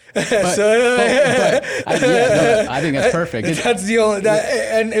world. I think that's perfect. That's the only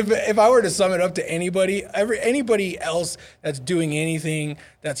and if I were to sum it up to anybody else that's doing anything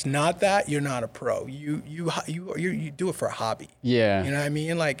that's not that, you're not a pro. You do it for a hobby. Yeah. You know what I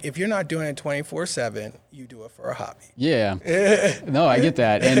mean? Like if you're not doing it 24/7, you do it for a hobby. Yeah. No, I get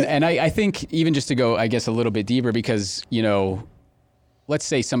that. And I think even just to go, I guess, a little bit deeper, because, let's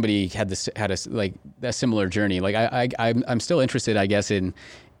say somebody had a similar journey. Like I'm still interested, I guess, in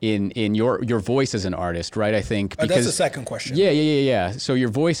your voice as an artist, right? I think because that's the second question. Yeah. So your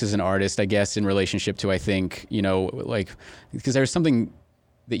voice as an artist, I guess, in relationship to, I think, because there's something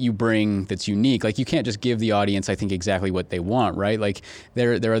that you bring that's unique. Like you can't just give the audience, I think, exactly what they want, right? Like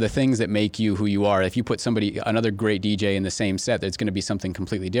there are the things that make you who you are. If you put another great DJ in the same set, there's going to be something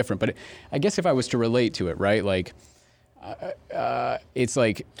completely different. But I guess if I was to relate to it, right? Like, it's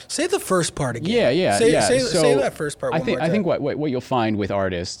like, say the first part again. Yeah. Say that first part. I think what you'll find with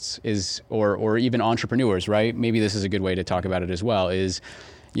artists is, or even entrepreneurs, right? Maybe this is a good way to talk about it as well. Is,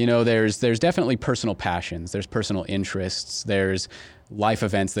 there's definitely personal passions. There's personal interests. There's life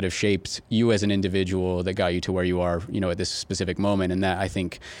events that have shaped you as an individual that got you to where you are, at this specific moment. And that, I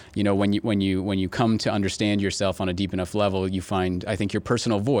think, when you come to understand yourself on a deep enough level, you find, I think, your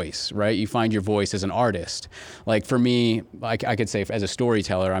personal voice, right? You find your voice as an artist. Like for me, I could say as a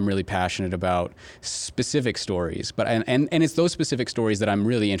storyteller, I'm really passionate about specific stories, but and it's those specific stories that I'm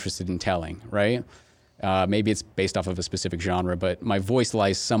really interested in telling, right? Maybe it's based off of a specific genre, but my voice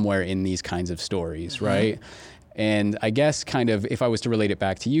lies somewhere in these kinds of stories, right? And I guess kind of, if I was to relate it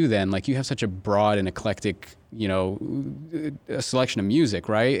back to you then, like you have such a broad and eclectic, a selection of music,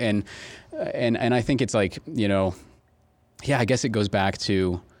 right? And I think it's like, I guess it goes back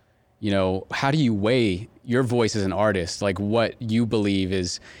to, how do you weigh your voice as an artist, like what you believe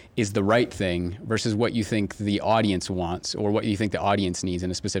is the right thing versus what you think the audience wants or what you think the audience needs in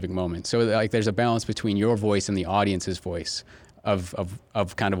a specific moment. So like there's a balance between your voice and the audience's voice of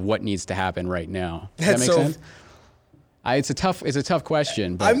kind of what needs to happen right now. Does that make sense? It's a tough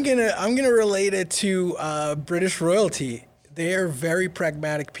question. But I'm gonna relate it to British royalty. They are very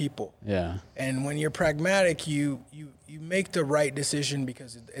pragmatic people. Yeah. And when you're pragmatic, you make the right decision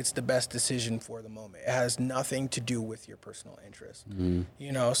because it's the best decision for the moment. It has nothing to do with your personal interest.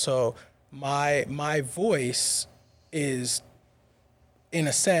 Mm-hmm. So my voice is, in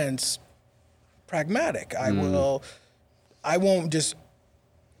a sense, pragmatic. I won't just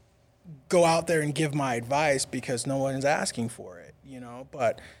go out there and give my advice because no one's asking for it,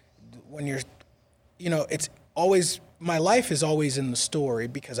 but when you're, it's always, my life is always in the story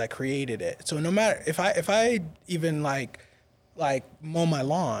because I created it. So no matter if I even like mow my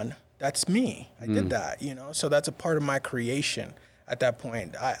lawn, that's me. I did that, so that's a part of my creation. At that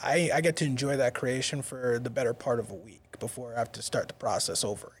point, I get to enjoy that creation for the better part of a week before I have to start the process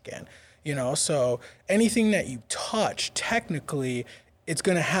over again. So anything that you touch, technically, it's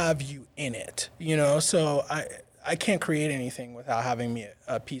going to have you in it, so I can't create anything without having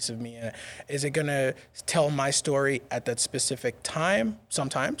a piece of me in it. Is it going to tell my story at that specific time?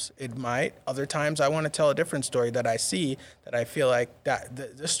 Sometimes it might. Other times I want to tell a different story that I see, that I feel like that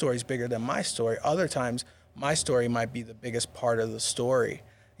this story is bigger than my story. Other times my story might be the biggest part of the story,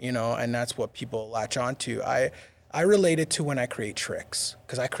 and that's what people latch onto. I relate it to when I create tricks,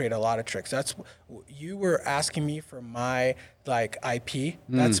 because I create a lot of tricks. You were asking me for my IP.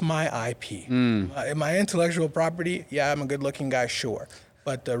 That's my IP. My intellectual property. Yeah, I'm a good-looking guy, sure,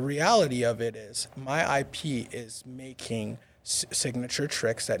 but the reality of it is my IP is making signature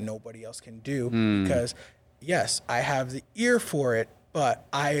tricks that nobody else can do. Because yes, I have the ear for it, but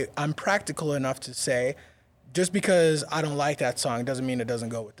I'm practical enough to say, just because I don't like that song doesn't mean it doesn't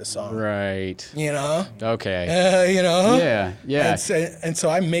go with the song. Right. Okay. Yeah. Yeah. And so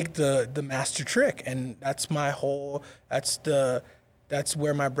I make the master trick, and that's my whole. That's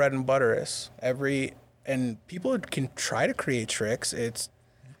where my bread and butter is. And people can try to create tricks. It's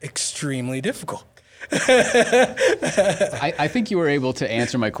extremely difficult. I think you were able to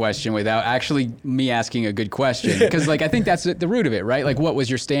answer my question without actually me asking a good question, because like I think that's the root of it, right? Like, what was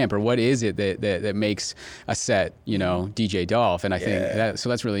your stamp, or what is it that makes a set, you know, DJ Dolph? And I think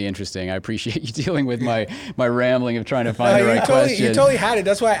that's really interesting. I appreciate you dealing with my rambling of trying to find the right question. You totally had it.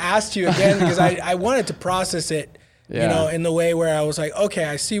 That's why I asked you again, because I wanted to process it, you know, in the way where I was like, okay,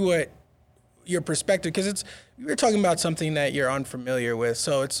 I see what your perspective, because you're talking about something that you're unfamiliar with.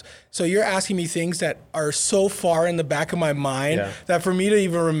 So you're asking me things that are so far in the back of my mind that for me to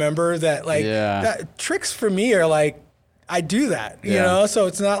even remember that, like, that tricks for me are like, I do that, you know? So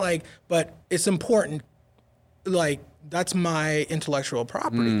it's not like, but it's important. Like, that's my intellectual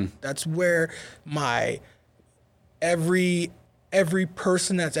property. That's where every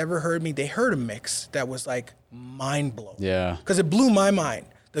person that's ever heard me, they heard a mix that was like mind blowing. Yeah. Because it blew my mind.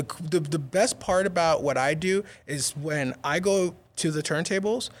 The best part about what I do is when I go to the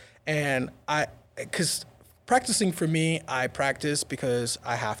turntables, and because practicing for me, I practice because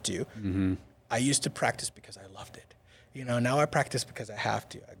I have to. I used to practice because I loved it. You know, now I practice because I have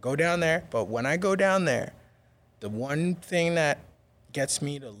to. I go down there, but when I go down there, the one thing that gets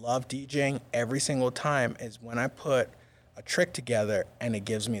me to love DJing every single time is when I put a trick together and it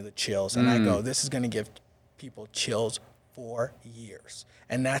gives me the chills, and I go, this is going to give people chills for years.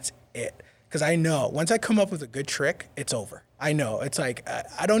 And that's it. Because I know once I come up with a good trick, it's over. I know. It's like,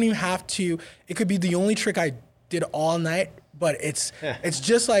 I don't even have to. It could be the only trick I did all night, but it's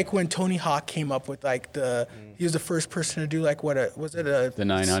just like when Tony Hawk came up with like he was the first person to do like the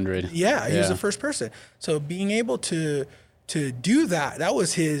 900. Yeah, he was the first person. So being able to do that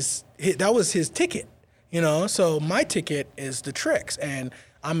was his ticket, you know? So my ticket is the tricks, and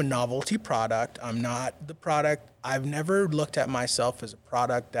I'm a novelty product. I'm not the product. I've never looked at myself as a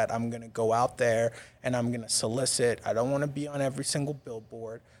product that I'm going to go out there and I'm going to solicit. I don't want to be on every single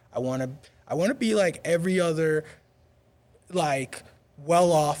billboard. I want to be like every other, like,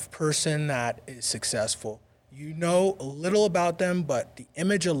 well-off person that is successful. You know a little about them, but the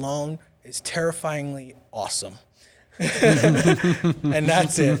image alone is terrifyingly awesome. And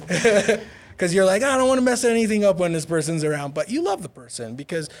that's it. Because you're like, I don't want to mess anything up when this person's around. But you love the person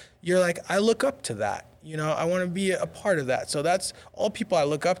because you're like, I look up to that. You know, I want to be a part of that. So that's all people I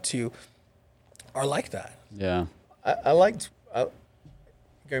look up to are like that. Yeah. I liked,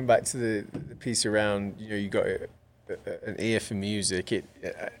 going back to the piece around, you know, you got an ear for music.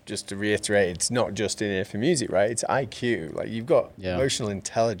 Just to reiterate, it's not just an ear for music, right? It's IQ. Like, you've got emotional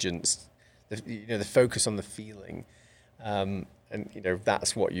intelligence, the focus on the feeling. And, you know,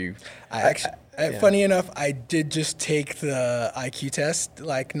 that's what you... Funny enough, I did just take the IQ test,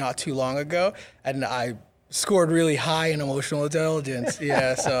 like, not too long ago, and I scored really high in emotional intelligence.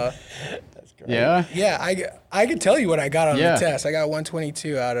 Yeah, so... That's great. Yeah? Yeah, I can tell you what I got on the test. I got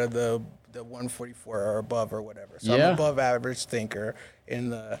 122 out of the 144 or above or whatever. So I'm above average thinker.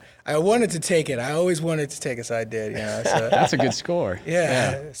 I wanted to take it. I always wanted to take it, so I did. You know, so. That's a good score.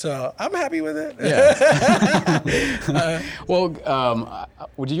 Yeah. So I'm happy with it. Yeah. Well,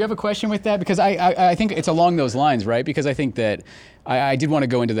 did you have a question with that? Because I think it's along those lines, right? Because I think that I did want to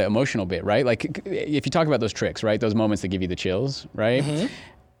go into the emotional bit, right? Like, if you talk about those tricks, right? Those moments that give you the chills, right? Mm-hmm.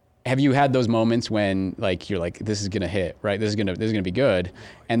 Have you had those moments when, like, you're like, this is gonna hit, right? This is gonna be good,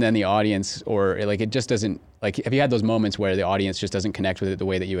 and then the audience, or like, it just doesn't, like, have you had those moments where the audience just doesn't connect with it the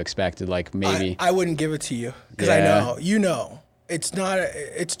way that you expected? Like, maybe I wouldn't give it to you because I know, you know, it's not.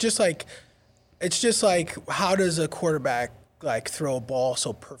 It's just like how does a quarterback like throw a ball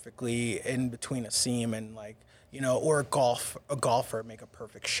so perfectly in between a seam, and like, you know, or a golfer make a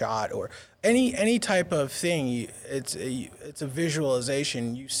perfect shot, or any type of thing. It's a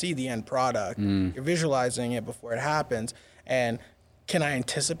visualization. You see the end product. You're visualizing it before it happens. And can I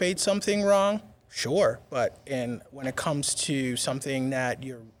anticipate something wrong? Sure. But when it comes to something that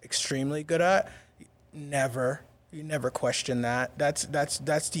you're extremely good at, you never question that. That's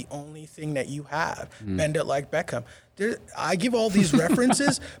the only thing that you have. Bend it like Beckham. I give all these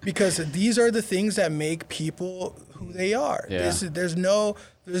references because these are the things that make people who they are. Yeah. There's no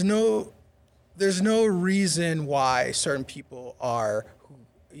reason why certain people are who,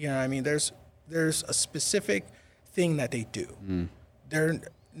 you know what I mean? There's a specific thing that they do. They're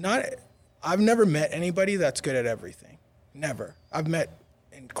not. I've never met anybody that's good at everything. Never. I've met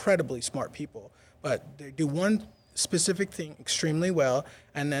incredibly smart people, but they do one specific thing extremely well,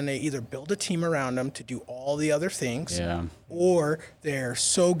 and then they either build a team around them to do all the other things, or they're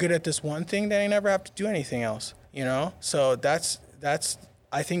so good at this one thing that they never have to do anything else, you know? So that's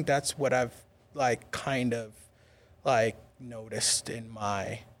I think that's what I've like kind of like noticed in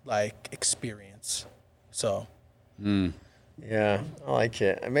my like experience. So Yeah, I like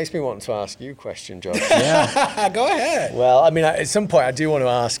it. It makes me want to ask you a question, Josh. Yeah. Go ahead. Well, I mean, at some point, I do want to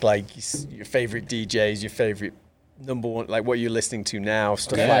ask, like, your favorite DJs, your favorite number one, like what you're listening to now,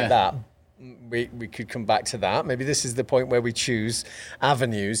 stuff like that. We could come back to that. Maybe this is the point where we choose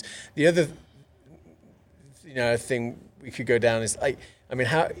avenues. The other, thing we could go down is, like, I mean,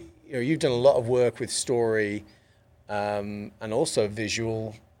 how, you've done a lot of work with story, and also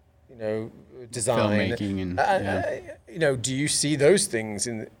visual, design, filmmaking, and do you see those things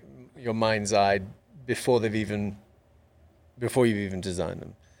in your mind's eye before you've even designed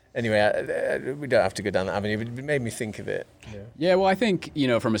them? Anyway, we don't have to go down that avenue, but it made me think of it. Yeah, well, I think,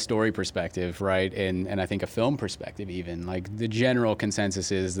 from a story perspective, right, and I think a film perspective even, like the general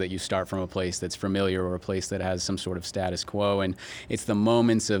consensus is that you start from a place that's familiar or a place that has some sort of status quo, and it's the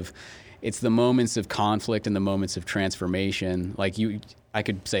moments of conflict and the moments of transformation. Like I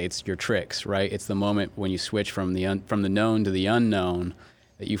could say it's your tricks, right? It's the moment when you switch from the known to the unknown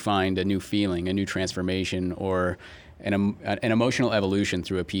that you find a new feeling, a new transformation, or an emotional evolution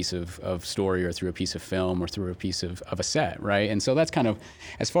through a piece of story or through a piece of film or through a piece of a set, right? And so that's kind of,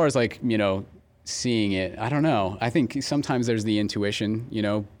 as far as like, seeing it, I don't know. I think sometimes there's the intuition,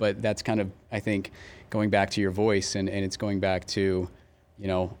 but that's kind of, I think, going back to your voice and it's going back to,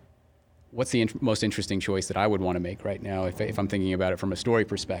 what's the most interesting choice that I would want to make right now if I'm thinking about it from a story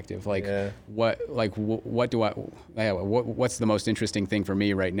perspective? Like, what's the most interesting thing for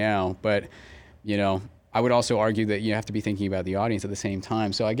me right now? But, I would also argue that you have to be thinking about the audience at the same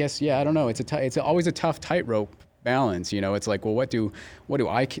time. So I guess, I don't know. It's always a tough tightrope balance. It's like, well, this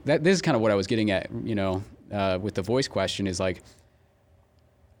is kind of what I was getting at, with the voice question is like,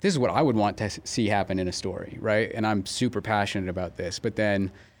 this is what I would want to see happen in a story, right? And I'm super passionate about this, but then,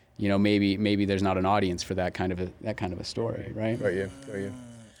 maybe there's not an audience for that kind of a story, right? Got you.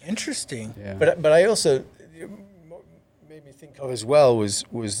 Interesting. Yeah. But I also, what made me think of as well was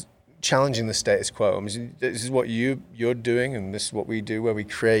challenging the status quo. I mean, this is what you're doing, and this is what we do, where we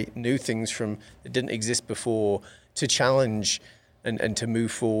create new things from that didn't exist before to challenge and to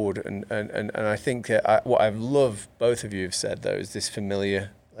move forward. And I think what I've loved both of you have said though is this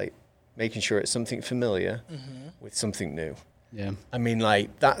familiar, like making sure it's something familiar with something new. Yeah, I mean,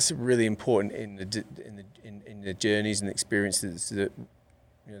 like that's really important in the journeys and experiences that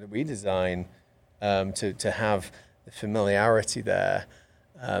that we design, to have the familiarity there,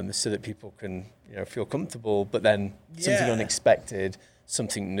 so that people can feel comfortable, but then something unexpected,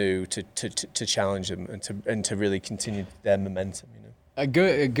 something new to challenge them and to really continue their momentum. A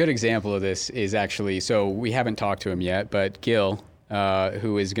good example of this is actually, so we haven't talked to him yet, but Gil,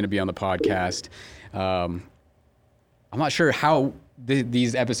 who is going to be on the podcast. I'm not sure how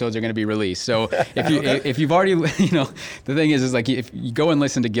these episodes are going to be released. So if you've already, the thing is like if you go and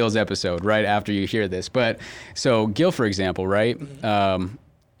listen to Gil's episode right after you hear this. But so Gil, for example, right?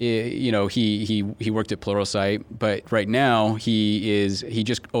 He worked at Pluralsight, but right now he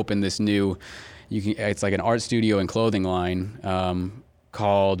just opened this new, it's like an art studio and clothing line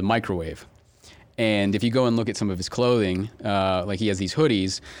called Microwave. And if you go and look at some of his clothing, like he has these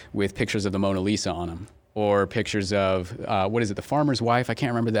hoodies with pictures of the Mona Lisa on them, or pictures of, The Farmer's Wife? I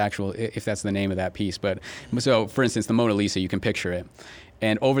can't remember if that's the name of that piece. But so, for instance, the Mona Lisa, you can picture it.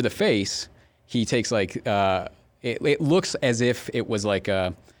 And over the face, he takes like, it looks as if it was like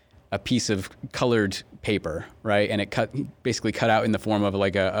a piece of colored paper, right? And it basically cut out in the form of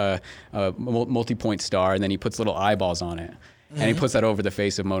like a multi-point star, and then he puts little eyeballs on it. And he puts that over the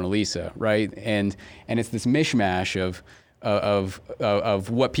face of Mona Lisa, right? And it's this mishmash of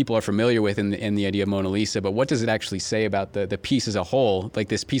what people are familiar with in the idea of Mona Lisa, but what does it actually say about the piece as a whole? Like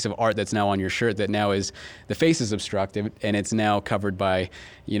this piece of art that's now on your shirt that now is, the face is obstructed and it's now covered by,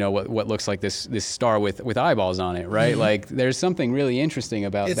 what looks like this star with eyeballs on it, right? Like there's something really interesting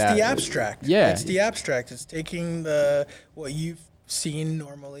about that. It's the abstract. Yeah. It's the abstract. It's taking what you've seen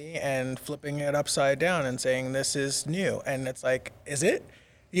normally and flipping it upside down and saying this is new. And it's like, is it?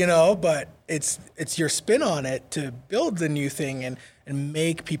 But it's your spin on it to build the new thing and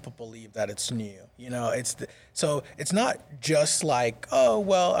make people believe that it's new. So it's not just like, oh,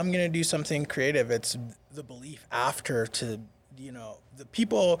 well, I'm going to do something creative. It's the belief after to, the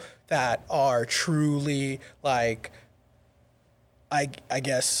people that are truly like, I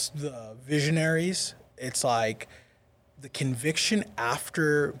guess the visionaries, it's like the conviction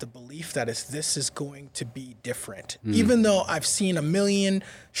after the belief that this is going to be different. Even though I've seen a million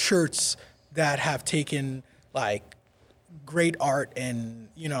shirts that have taken like great art and,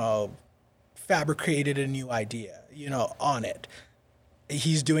 fabricated a new idea, on it.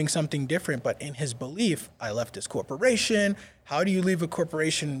 he's doing something different, but in his belief, I left this corporation. How do you leave a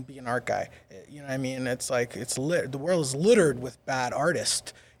corporation and be an art guy? You know what I mean? It's like the world is littered with bad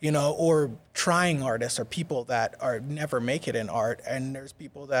artists, you know, or trying artists, or people that are never make it in art, and there's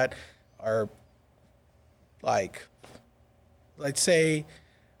people that are like, let's say,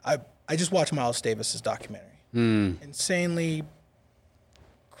 I just watched Miles Davis's documentary. Insanely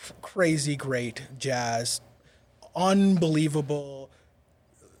crazy, great jazz, unbelievable,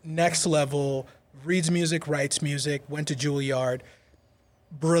 next level, reads music, writes music, went to Juilliard,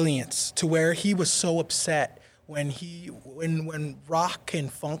 brilliance, to where he was so upset when rock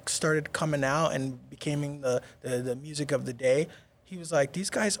and funk started coming out and becoming the music of the day. He was like, these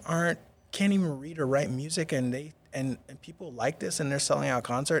guys can't even read or write music, and people like this, and they're selling out a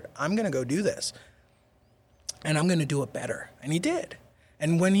concert. I'm gonna go do this, and I'm gonna do it better. And he did.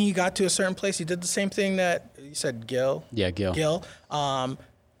 And when he got to a certain place, he did the same thing that you said, Gil. Yeah, Gil.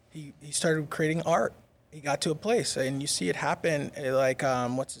 He started creating art. He got to a place, and you see it happen. Like,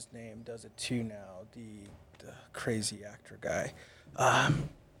 what's his name? Does it too now? The crazy actor guy. I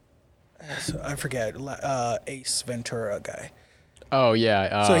forget. Ace Ventura guy. Oh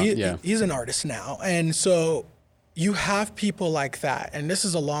yeah. So he's an artist now, and so you have people like that. And this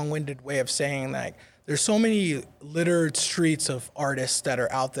is a long-winded way of saying, like, there's so many littered streets of artists that are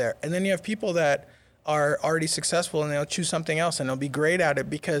out there. And then you have people that are already successful, and they'll choose something else, and they'll be great at it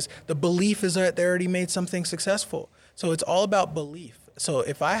because the belief is that they already made something successful. So it's all about belief. So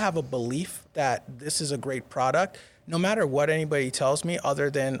if I have a belief that this is a great product, no matter what anybody tells me, other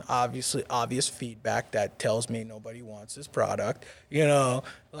than obvious feedback that tells me nobody wants this product, you know,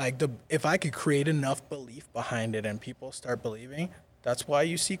 like if I could create enough belief behind it and people start believing, that's why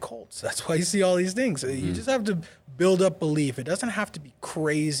you see cults. That's why you see all these things. You just have to build up belief. It doesn't have to be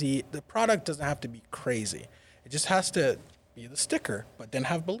crazy. The product doesn't have to be crazy. It just has to be the sticker, but then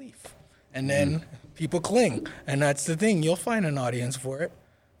have belief. And then people cling. And that's the thing. You'll find an audience for it,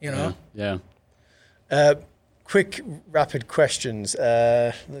 you know? Yeah. Quick, rapid questions.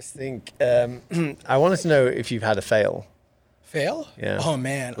 Let's think. I wanted to know if you've had a fail. Fail? Yeah. Oh,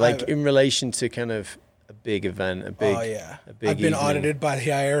 man. Like in relation to kind of a big event, a big I've been evening. audited by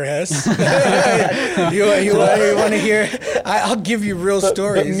the IRS. you want to hear? I'll give you real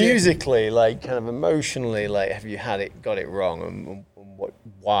stories. But musically, like kind of emotionally, like have you got it wrong, and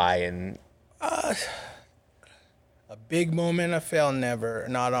why? And a big moment of fail, never.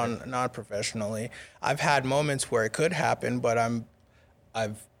 Not professionally. I've had moments where it could happen, but I'm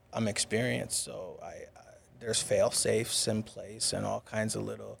experienced, so there's fail safes in place and all kinds of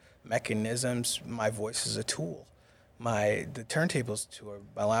little mechanisms. My voice is a tool. The turntable's a tool.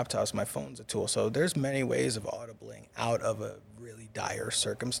 My laptop's, my phone's a tool. So there's many ways of audibling out of a really dire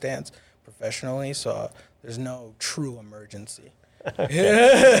circumstance professionally. So there's no true emergency.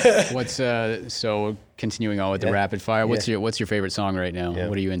 What's so continuing on with the rapid fire? What's your favorite song right now? Yeah.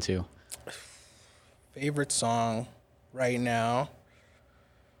 What are you into? Favorite song right now?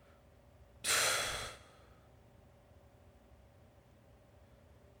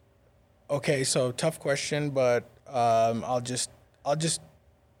 Okay, so tough question, but I'll just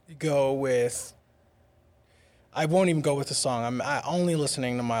go with. I won't even go with the song. I'm only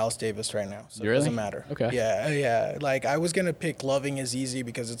listening to Miles Davis right now, so really? It doesn't matter. Okay. Yeah. Like I was gonna pick "Loving Is Easy"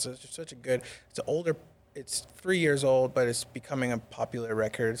 because it's such a good. It's 3 years old, but it's becoming a popular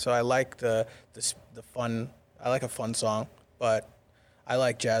record. So I like the fun. I like a fun song, but I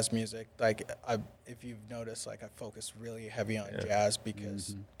like jazz music. Like if you've noticed, like I focus really heavy on jazz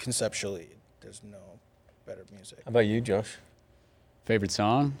because conceptually, there's no better music. How about you, Josh? Favorite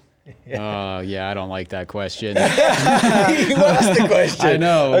song? I don't like that question. What's the question? I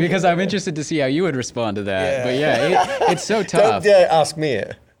know, because I'm interested to see how you would respond to that. But it's so tough. Don't ask me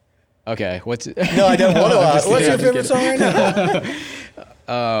it. Okay, No, I don't want to ask. What's your favorite song right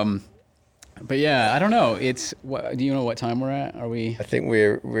now? But yeah, I don't know. Do you know what time we're at? Are we? I think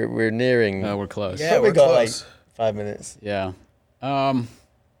we're nearing. We're close. Yeah, we got close. Like 5 minutes. Yeah. I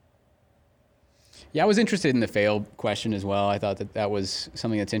was interested in the fail question as well. I thought that was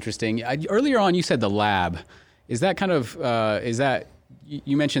something that's interesting. Earlier on, you said the lab. Is that kind of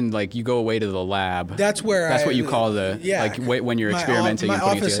you mentioned like you go away to the lab? That's what you call when you're experimenting. My and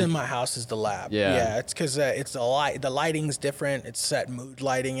putting office it in my house is the lab. Yeah, it's because it's the lighting's different. It's set mood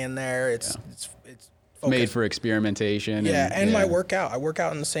lighting in there. It's made for experimentation. And my workout. I work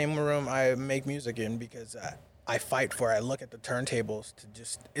out in the same room I make music in because I fight for it. I look at the turntables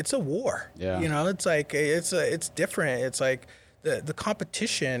it's a war. Yeah. You know, it's like it's different. It's like the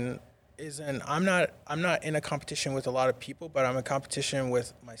competition isn't. I'm not in a competition with a lot of people, but I'm in competition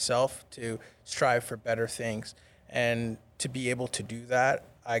with myself to strive for better things. And to be able to do that,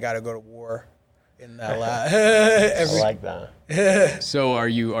 I got to go to war in that lab. I like that. So are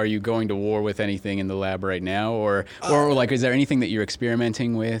you going to war with anything in the lab right now, or like, is there anything that you're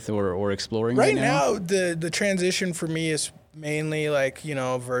experimenting with or exploring right now? Right now, the transition for me is mainly like,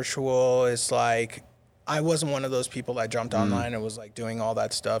 virtual. It's like, I wasn't one of those people that jumped online and was like doing all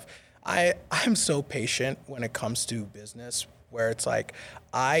that stuff. I'm so patient when it comes to business, where it's like,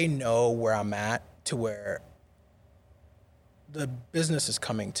 I know where I'm at to where the business is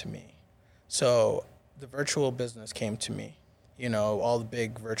coming to me. So the virtual business came to me, all the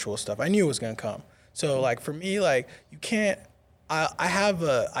big virtual stuff. I knew it was going to come. So like for me, like you can't, I have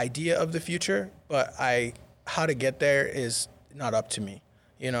an idea of the future, but how to get there is not up to me,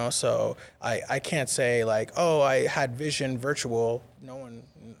 so I can't say like, oh, I had vision virtual.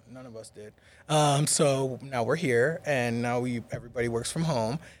 None of us did. So now we're here, and now everybody works from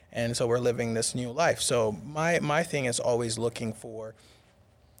home. And so we're living this new life. So my thing is always looking for,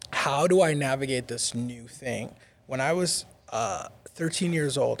 how do I navigate this new thing? When I was 13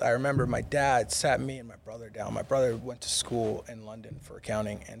 years old, I remember my dad sat me and my brother down. My brother went to school in London for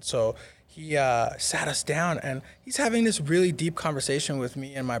accounting. And so he sat us down, and he's having this really deep conversation with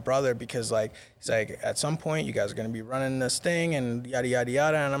me and my brother, because he's like, at some point you guys are going to be running this thing and yada, yada,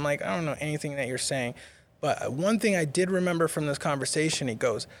 yada. And I'm like, I don't know anything that you're saying. But one thing I did remember from this conversation, he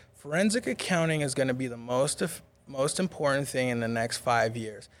goes, forensic accounting is going to be the most important thing in the next 5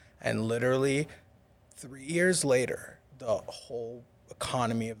 years. And literally 3 years later, the whole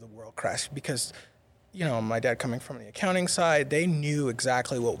economy of the world crashed, because, my dad coming from the accounting side, they knew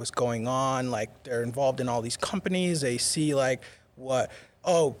exactly what was going on. Like, they're involved in all these companies. They see like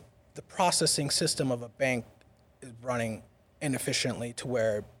the processing system of a bank is running inefficiently to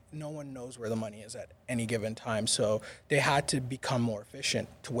where no one knows where the money is at any given time. So they had to become more efficient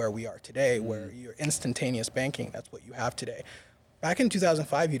to where we are today, where you're instantaneous banking. That's what you have today. Back in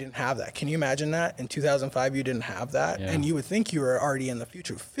 2005, you didn't have that. Can you imagine that? In 2005, you didn't have that. Yeah. And you would think you were already in the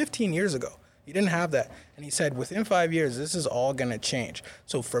future. 15 years ago, you didn't have that. And he said, within 5 years, this is all going to change.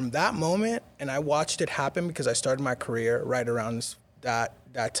 So from that moment, and I watched it happen because I started my career right around that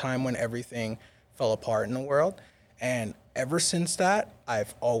time when everything fell apart in the world. And ever since that,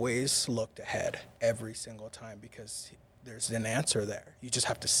 I've always looked ahead every single time, because there's an answer there. You just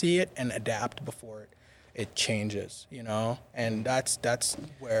have to see it and adapt before it changes, and that's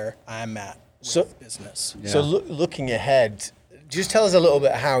where I'm at with business. Yeah. So looking ahead, just tell us a little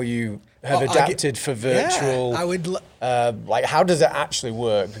bit how you have adapted for virtual. Yeah, I would. Like, how does it actually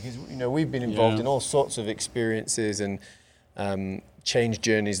work? Because we've been involved in all sorts of experiences and change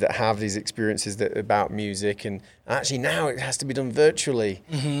journeys that have these experiences that about music, and actually now it has to be done virtually.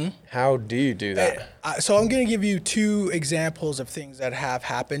 Mm-hmm. How do you do that? So I'm going to give you 2 examples of things that have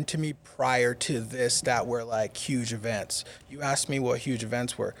happened to me prior to this that were like huge events. You asked me what huge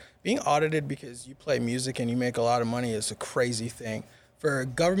events were. Being audited because you play music and you make a lot of money is a crazy thing. For a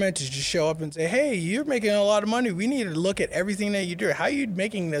government to just show up and say, hey, you're making a lot of money. We need to look at everything that you do. How are you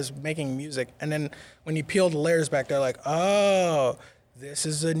making music? And then when you peel the layers back, they're like, oh, this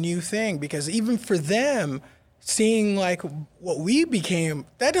is a new thing. Because even for them, seeing like what we became,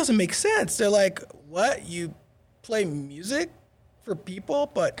 that doesn't make sense. They're like, what? You play music for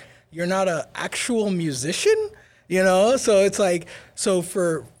people, but you're not an actual musician? So it's like, so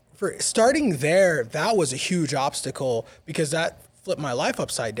for starting there, that was a huge obstacle, because that flipped my life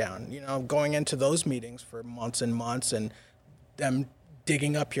upside down, going into those meetings for months and months, and them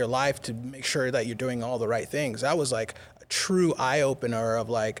digging up your life to make sure that you're doing all the right things. That was like a true eye-opener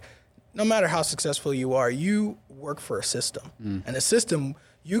of like, no matter how successful you are, you work for a system. And the system,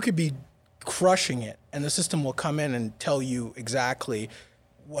 you could be crushing it, and the system will come in and tell you exactly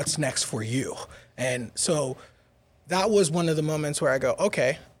what's next for you. And so that was one of the moments where I go,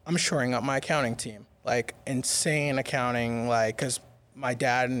 okay, I'm shoring up my accounting team. Like insane accounting, like, because my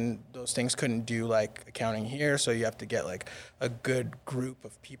dad and those things couldn't do like accounting here, so you have to get like a good group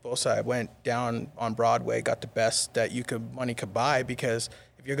of people. So I went down on Broadway, got the best that money could buy, because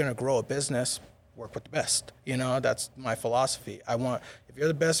if you're gonna grow a business, work with the best. That's my philosophy. If you're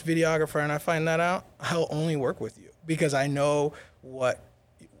the best videographer and I find that out, I'll only work with you, because I know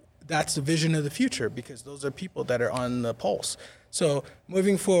that's the vision of the future, because those are people that are on the pulse. So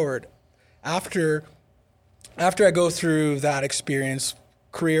moving forward, after I go through that experience,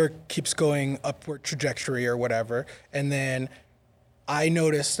 career keeps going upward trajectory or whatever, and then I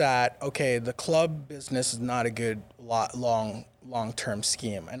noticed that, okay, the club business is not a good long-term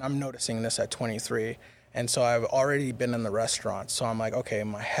scheme, and I'm noticing this at 23, and so I've already been in the restaurant, so I'm like, okay,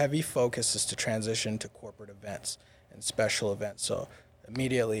 my heavy focus is to transition to corporate events and special events, so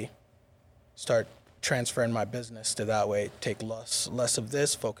immediately start transferring my business to that way, take less of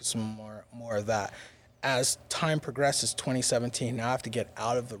this, focus on more of that. As time progresses, 2017, now I have to get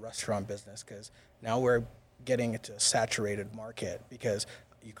out of the restaurant business because now we're getting into a saturated market because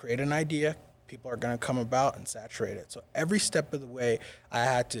you create an idea, people are going to come about and saturate it. So every step of the way, I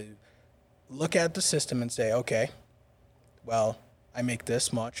had to look at the system and say, okay, well, I make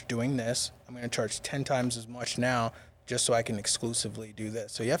this much doing this. I'm going to charge 10 times as much now just so I can exclusively do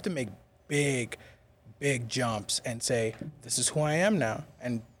this. So you have to make big jumps and say, this is who I am now.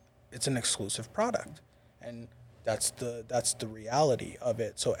 And it's an exclusive product. And that's the reality of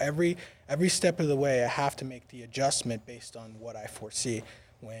it. So every step of the way, I have to make the adjustment based on what I foresee.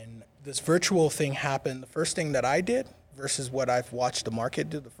 When this virtual thing happened, the first thing that I did versus what I've watched the market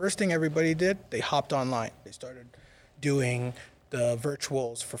do, the first thing everybody did, they hopped online. They started doing the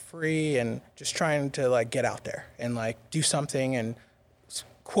virtuals for free and just trying to like get out there and like do something and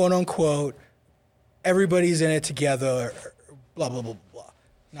quote unquote, everybody's in it together, blah, blah, blah, blah.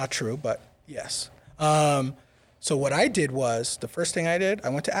 Not true, but yes. So what I did was, the first thing I did, I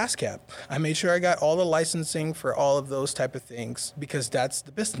went to ASCAP. I made sure I got all the licensing for all of those type of things because that's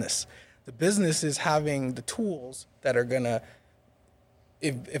the business. The business is having the tools that are gonna,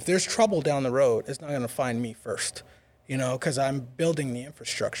 if there's trouble down the road, it's not gonna find me first, you know, because I'm building the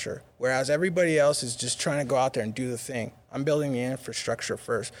infrastructure. Whereas everybody else is just trying to go out there and do the thing. I'm building the infrastructure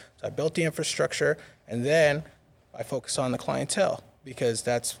first. So I built the infrastructure and then I focus on the clientele because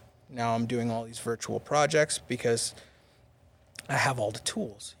now I'm doing all these virtual projects because I have all the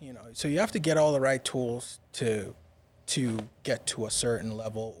tools, you know. So you have to get all the right tools to get to a certain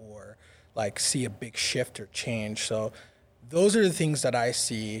level or like see a big shift or change. So those are the things that I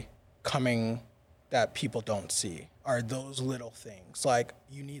see coming that people don't see are those little things. Like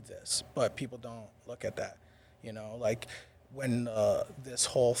you need this, but people don't look at that, you know. Like when this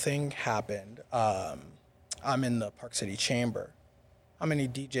whole thing happened, I'm in the Park City Chamber. How many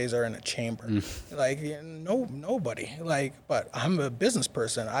DJs are in a chamber? Like, nobody. Like, but I'm a business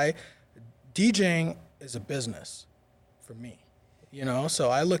person. DJing is a business for me, you know?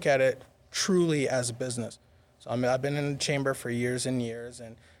 So I look at it truly as a business. So I've been in the chamber for years and years,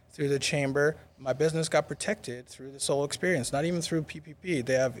 and through the chamber, my business got protected through this whole experience, not even through PPP.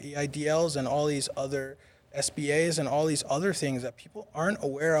 They have EIDLs and all these other SBAs and all these other things that people aren't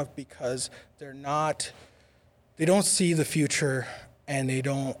aware of because they don't see the future. And they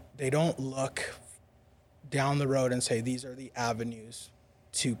don't look down the road and say these are the avenues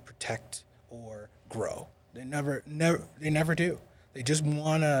to protect or grow. They never do. They just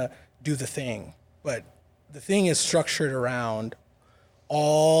want to do the thing, but the thing is structured around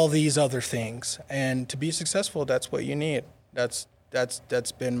all these other things. And to be successful, that's what you need. That's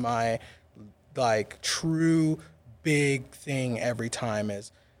been my like true big thing every time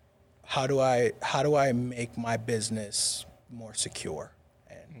is how do I make my business more secure,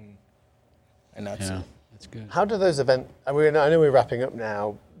 and that's it. That's good. How do those events? I know we're wrapping up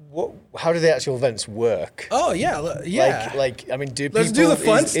now. How do the actual events work? Oh yeah. Like I mean, Let's do the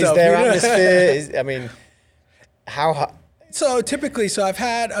fun stuff. Is there atmosphere? How? So typically, I've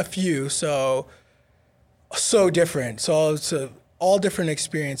had a few, so different. So it's all different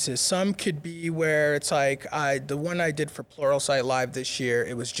experiences. Some could be where it's like the one I did for Pluralsight Live this year.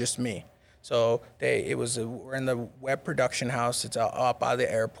 It was just me. So we're in the web production house. It's out by the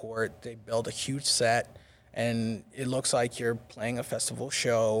airport. They build a huge set, and it looks like you're playing a festival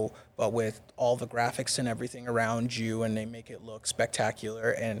show, but with all the graphics and everything around you, and they make it look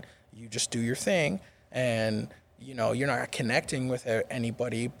spectacular, and you just do your thing, and you know you're not connecting with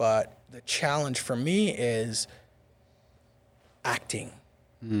anybody. But the challenge for me is acting.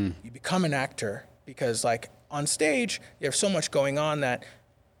 You become an actor because, like, on stage, you have so much going on that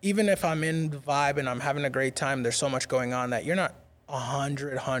even if I'm in the vibe and I'm having a great time, there's so much going on that you're not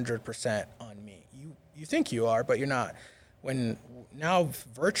 100% on me. You think you are, but you're not. When now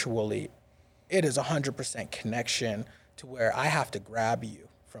virtually, it is 100% connection to where I have to grab you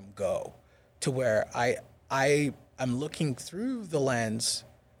from go, to where I'm looking through the lens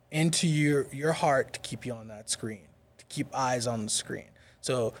into your heart to keep you on that screen, to keep eyes on the screen.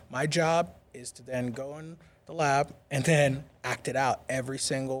 So my job is to then go in the lab and then act it out. Every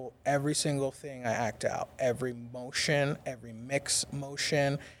single thing I act out. Every motion, every mix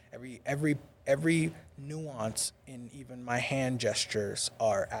motion, every nuance in even my hand gestures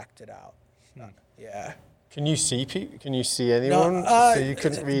are acted out. Yeah. Can you see people? Can you see anyone? So you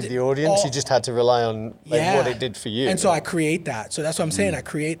couldn't read the audience. You just had to rely on what it did for you. And so I create that. So that's what I'm saying. I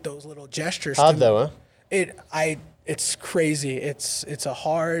create those little gestures. Hard though, huh? It's crazy. It's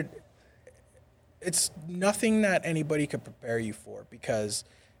nothing that anybody could prepare you for because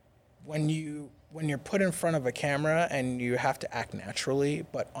when you're put in front of a camera and you have to act naturally,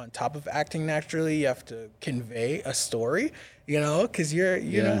 but on top of acting naturally, you have to convey a story, because you're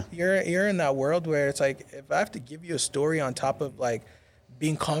in that world where it's like, if I have to give you a story on top of like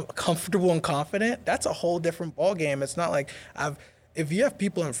being comfortable and confident, that's a whole different ball game. It's not like if you have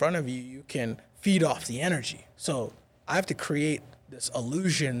people in front of you, you can feed off the energy. So I have to create this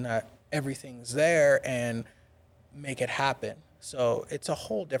illusion that everything's there and make it happen. So it's a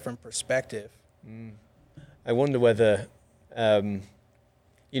whole different perspective. I wonder whether, in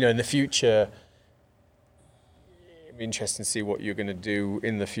the future, it'd be interesting to see what you're going to do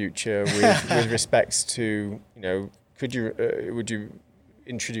in the future with respects to, would you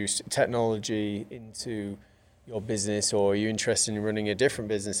introduce technology into your business, or are you interested in running a different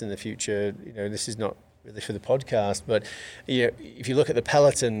business in the future? This is not really for the podcast, but if you look at the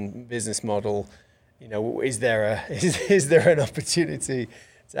Peloton business model, is there an opportunity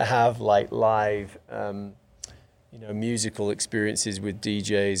to have like live, musical experiences with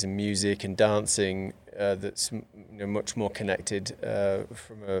DJs and music and dancing that's much more connected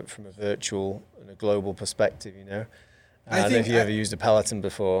from a virtual and a global perspective. I don't know if you ever used a Peloton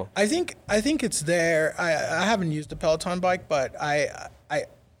before. I think it's there. I haven't used a Peloton bike, but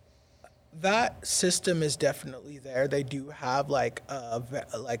that system is definitely there. They do have like a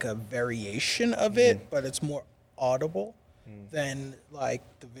variation of it, but it's more audible than like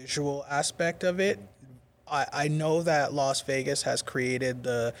the visual aspect of it. I know that Las Vegas has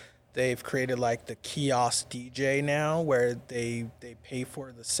they've created like the kiosk DJ now, where they pay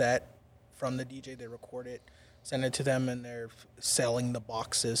for the set from the DJ, they record it, send it to them, and they're selling the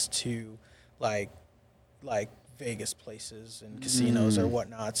boxes to like Vegas places and casinos or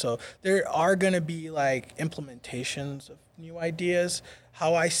whatnot. So there are going to be like implementations of new ideas.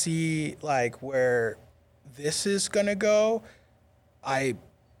 How I see like where this is going to go, I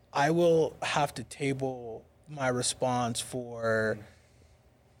will have to table my response for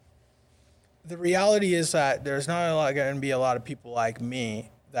the reality is that there's not going to be a lot of people like me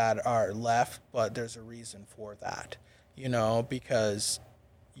that are left, but there's a reason for that, because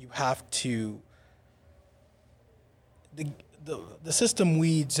you have to, the system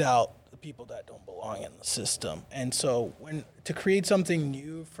weeds out the people that don't belong in the system. And so to create something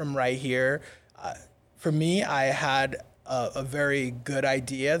new from right here, for me, I had a very good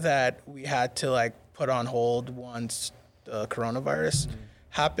idea that we had to like put on hold once the coronavirus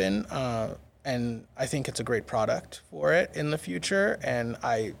happened. And I think it's a great product for it in the future. And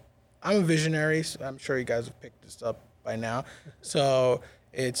I'm a visionary, so I'm sure you guys have picked this up by now. So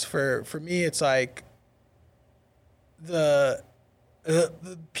it's for me, it's like the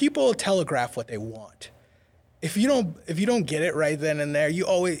people telegraph what they want. If you don't get it right then and there,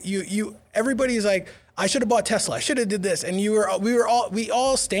 everybody's like, I should have bought Tesla. I should have did this. And we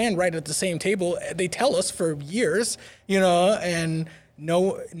all stand right at the same table. They tell us for years, and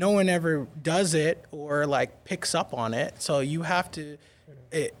no one ever does it or like picks up on it. So you have to,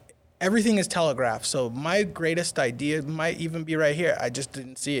 everything is telegraphed. So my greatest idea might even be right here. I just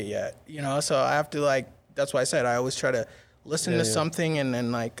didn't see it yet, so I have to that's why I said I always try to listen to something and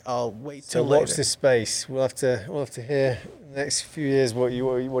then I'll wait till later. So watch this space. We'll have to hear in the next few years what do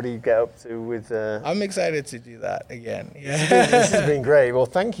you get up to with. I'm excited to do that again. Yeah. This has been great. Well,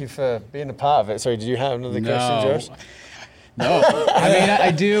 thank you for being a part of it. Sorry, did you have another question, Josh? No,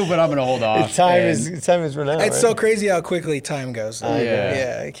 I do, but I'm gonna hold off. Time is run out. It's so crazy how quickly time goes.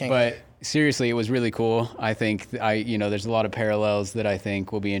 I can't. But seriously, it was really cool. I think there's a lot of parallels that I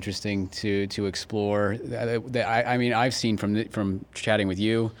think will be interesting to explore. I've seen from chatting with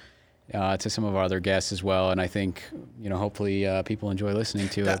you to some of our other guests as well, and I think hopefully people enjoy listening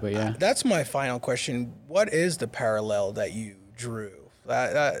to it. But yeah, that's my final question. What is the parallel that you drew?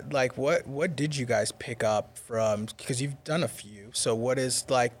 What did you guys pick up from? Because you've done a few. So what is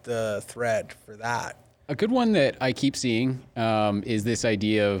like the thread for that? A good one that I keep seeing is this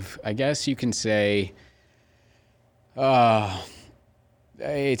idea of, I guess you can say,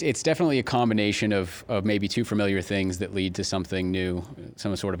 it's definitely a combination of maybe two familiar things that lead to something new,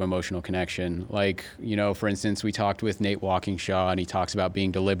 some sort of emotional connection. Like, for instance, we talked with Nate Walkingshaw, and he talks about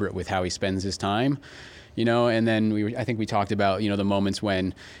being deliberate with how he spends his time. And then I think we talked about, the moments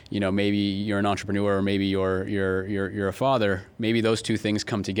when, maybe you're an entrepreneur or maybe you're a father, maybe those two things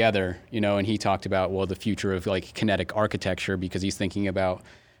come together, and he talked about, the future of like kinetic architecture, because he's thinking about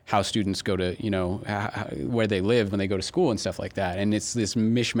how students go to, where they live when they go to school and stuff like that. And it's this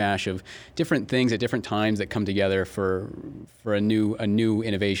mishmash of different things at different times that come together for a new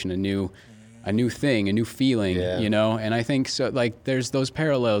innovation, a new thing, a new feeling, and I think so. Like, there's those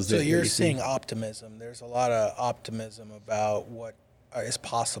parallels. So you're seeing optimism. There's a lot of optimism about what is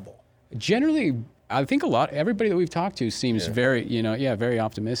possible. Generally, I think everybody that we've talked to seems very, very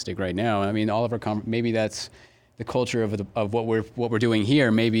optimistic right now. I mean, all of our maybe that's the culture of what we're doing here.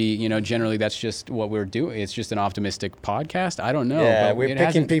 Maybe, generally that's just what we're doing. It's just an optimistic podcast. I don't know. Yeah, we're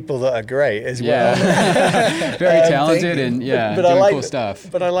picking people that are great as well. Very talented and doing cool stuff.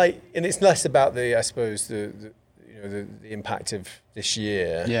 But I like, and it's less about the impact of this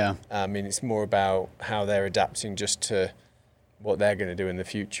year. Yeah. I mean, it's more about how they're adapting just to what they're going to do in the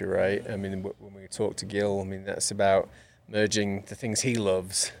future, right? I mean, when we talk to Gil, I mean, that's about merging the things he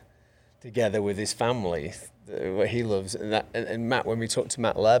loves together with his family, what he loves. And Matt, when we talked to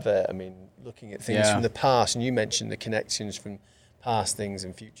Matt Levitt, I mean, looking at things from the past, and you mentioned the connections from past things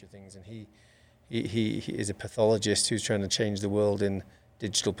and future things, and he is a pathologist who's trying to change the world in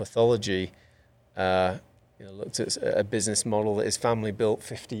digital pathology. Looked at a business model that his family built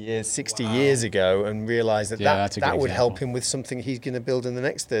 50 years, 60 years ago, and realized that would help him with something he's going to build in the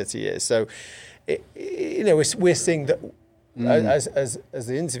next 30 years. So, we're seeing that as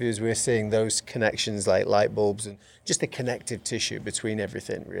the interviews, we're seeing those connections like light bulbs and just the connective tissue between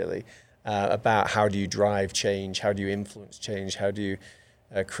everything, really, about how do you drive change, how do you influence change, how do you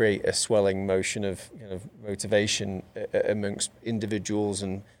create a swelling motion of motivation amongst individuals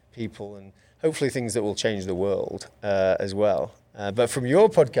and people, and hopefully things that will change the world as well. But from your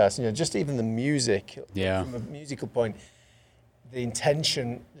podcast, just even the music, from a musical point, the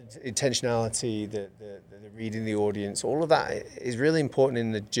intentionality, the reading the audience, all of that is really important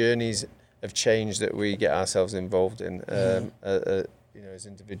in the journeys of change that we get ourselves involved in, as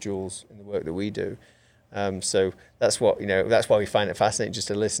individuals in the work that we do. So that's why we find it fascinating just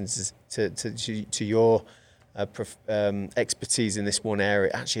to listen to your expertise in this one area.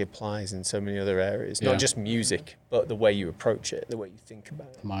 It actually applies in so many other areas, not just music, but the way you approach it, the way you think about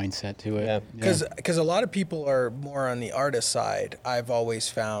it, mindset to it. Because a lot of people are more on the artist side. I've always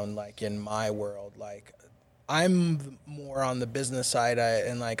found, like, in my world, like, I'm more on the business side,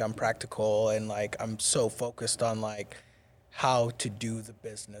 and I'm practical, and like I'm so focused on like how to do the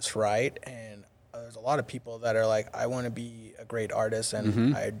business right. And there's a lot of people that are like, I want to be a great artist,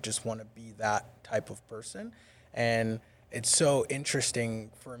 and I just want to be that type of person. And it's so interesting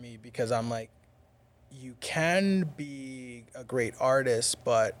for me because I'm like, you can be a great artist,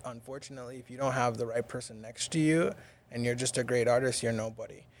 but unfortunately, if you don't have the right person next to you and you're just a great artist, you're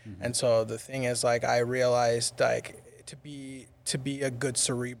nobody. And so the thing is, like, I realized, like, to be a good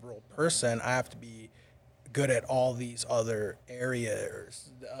cerebral person, I have to be good at all these other areas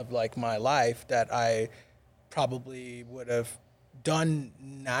of like my life that I probably would have done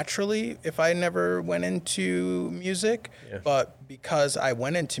naturally if I never went into music. But because I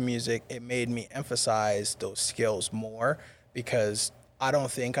went into music, it made me emphasize those skills more, because I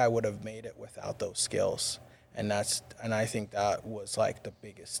don't think I would have made it without those skills. And I think that was like the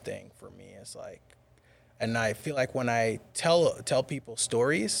biggest thing for me, is like, and I feel like when I tell people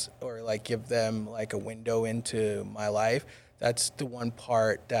stories or like give them like a window into my life, that's the one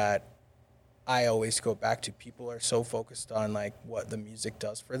part that I always go back to. People are so focused on like what the music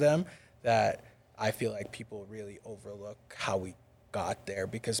does for them that I feel like people really overlook how we got there,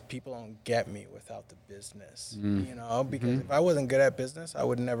 because people don't get me without the business, because if I wasn't good at business, I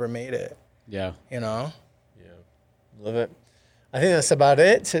would have never made it. Love it. I think that's about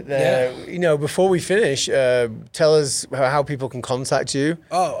it. Before we finish, tell us how people can contact you.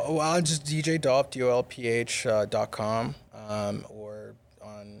 Oh, well, just DJ Dolph, DOLPH.com, or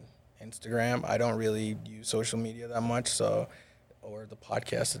on Instagram. I don't really use social media that much, or the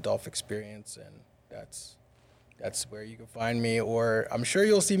podcast, The Dolph Experience, and that's where you can find me. Or I'm sure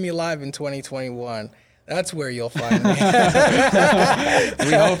you'll see me live in 2021. That's where you'll find me. We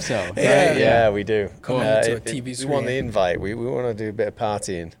hope so. Yeah, we do. Come to a TV screen. We want the invite. We want to do a bit of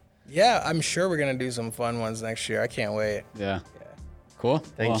partying. Yeah, I'm sure we're going to do some fun ones next year. I can't wait. Yeah. Cool.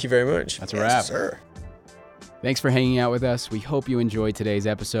 Thank you very much. That's a wrap. Yes, sir. Thanks for hanging out with us. We hope you enjoyed today's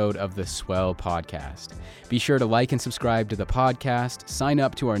episode of the Swell Podcast. Be sure to like and subscribe to the podcast, sign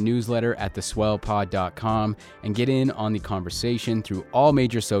up to our newsletter at theswellpod.com, and get in on the conversation through all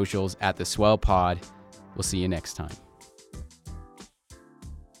major socials at The Swell Pod. We'll see you next time.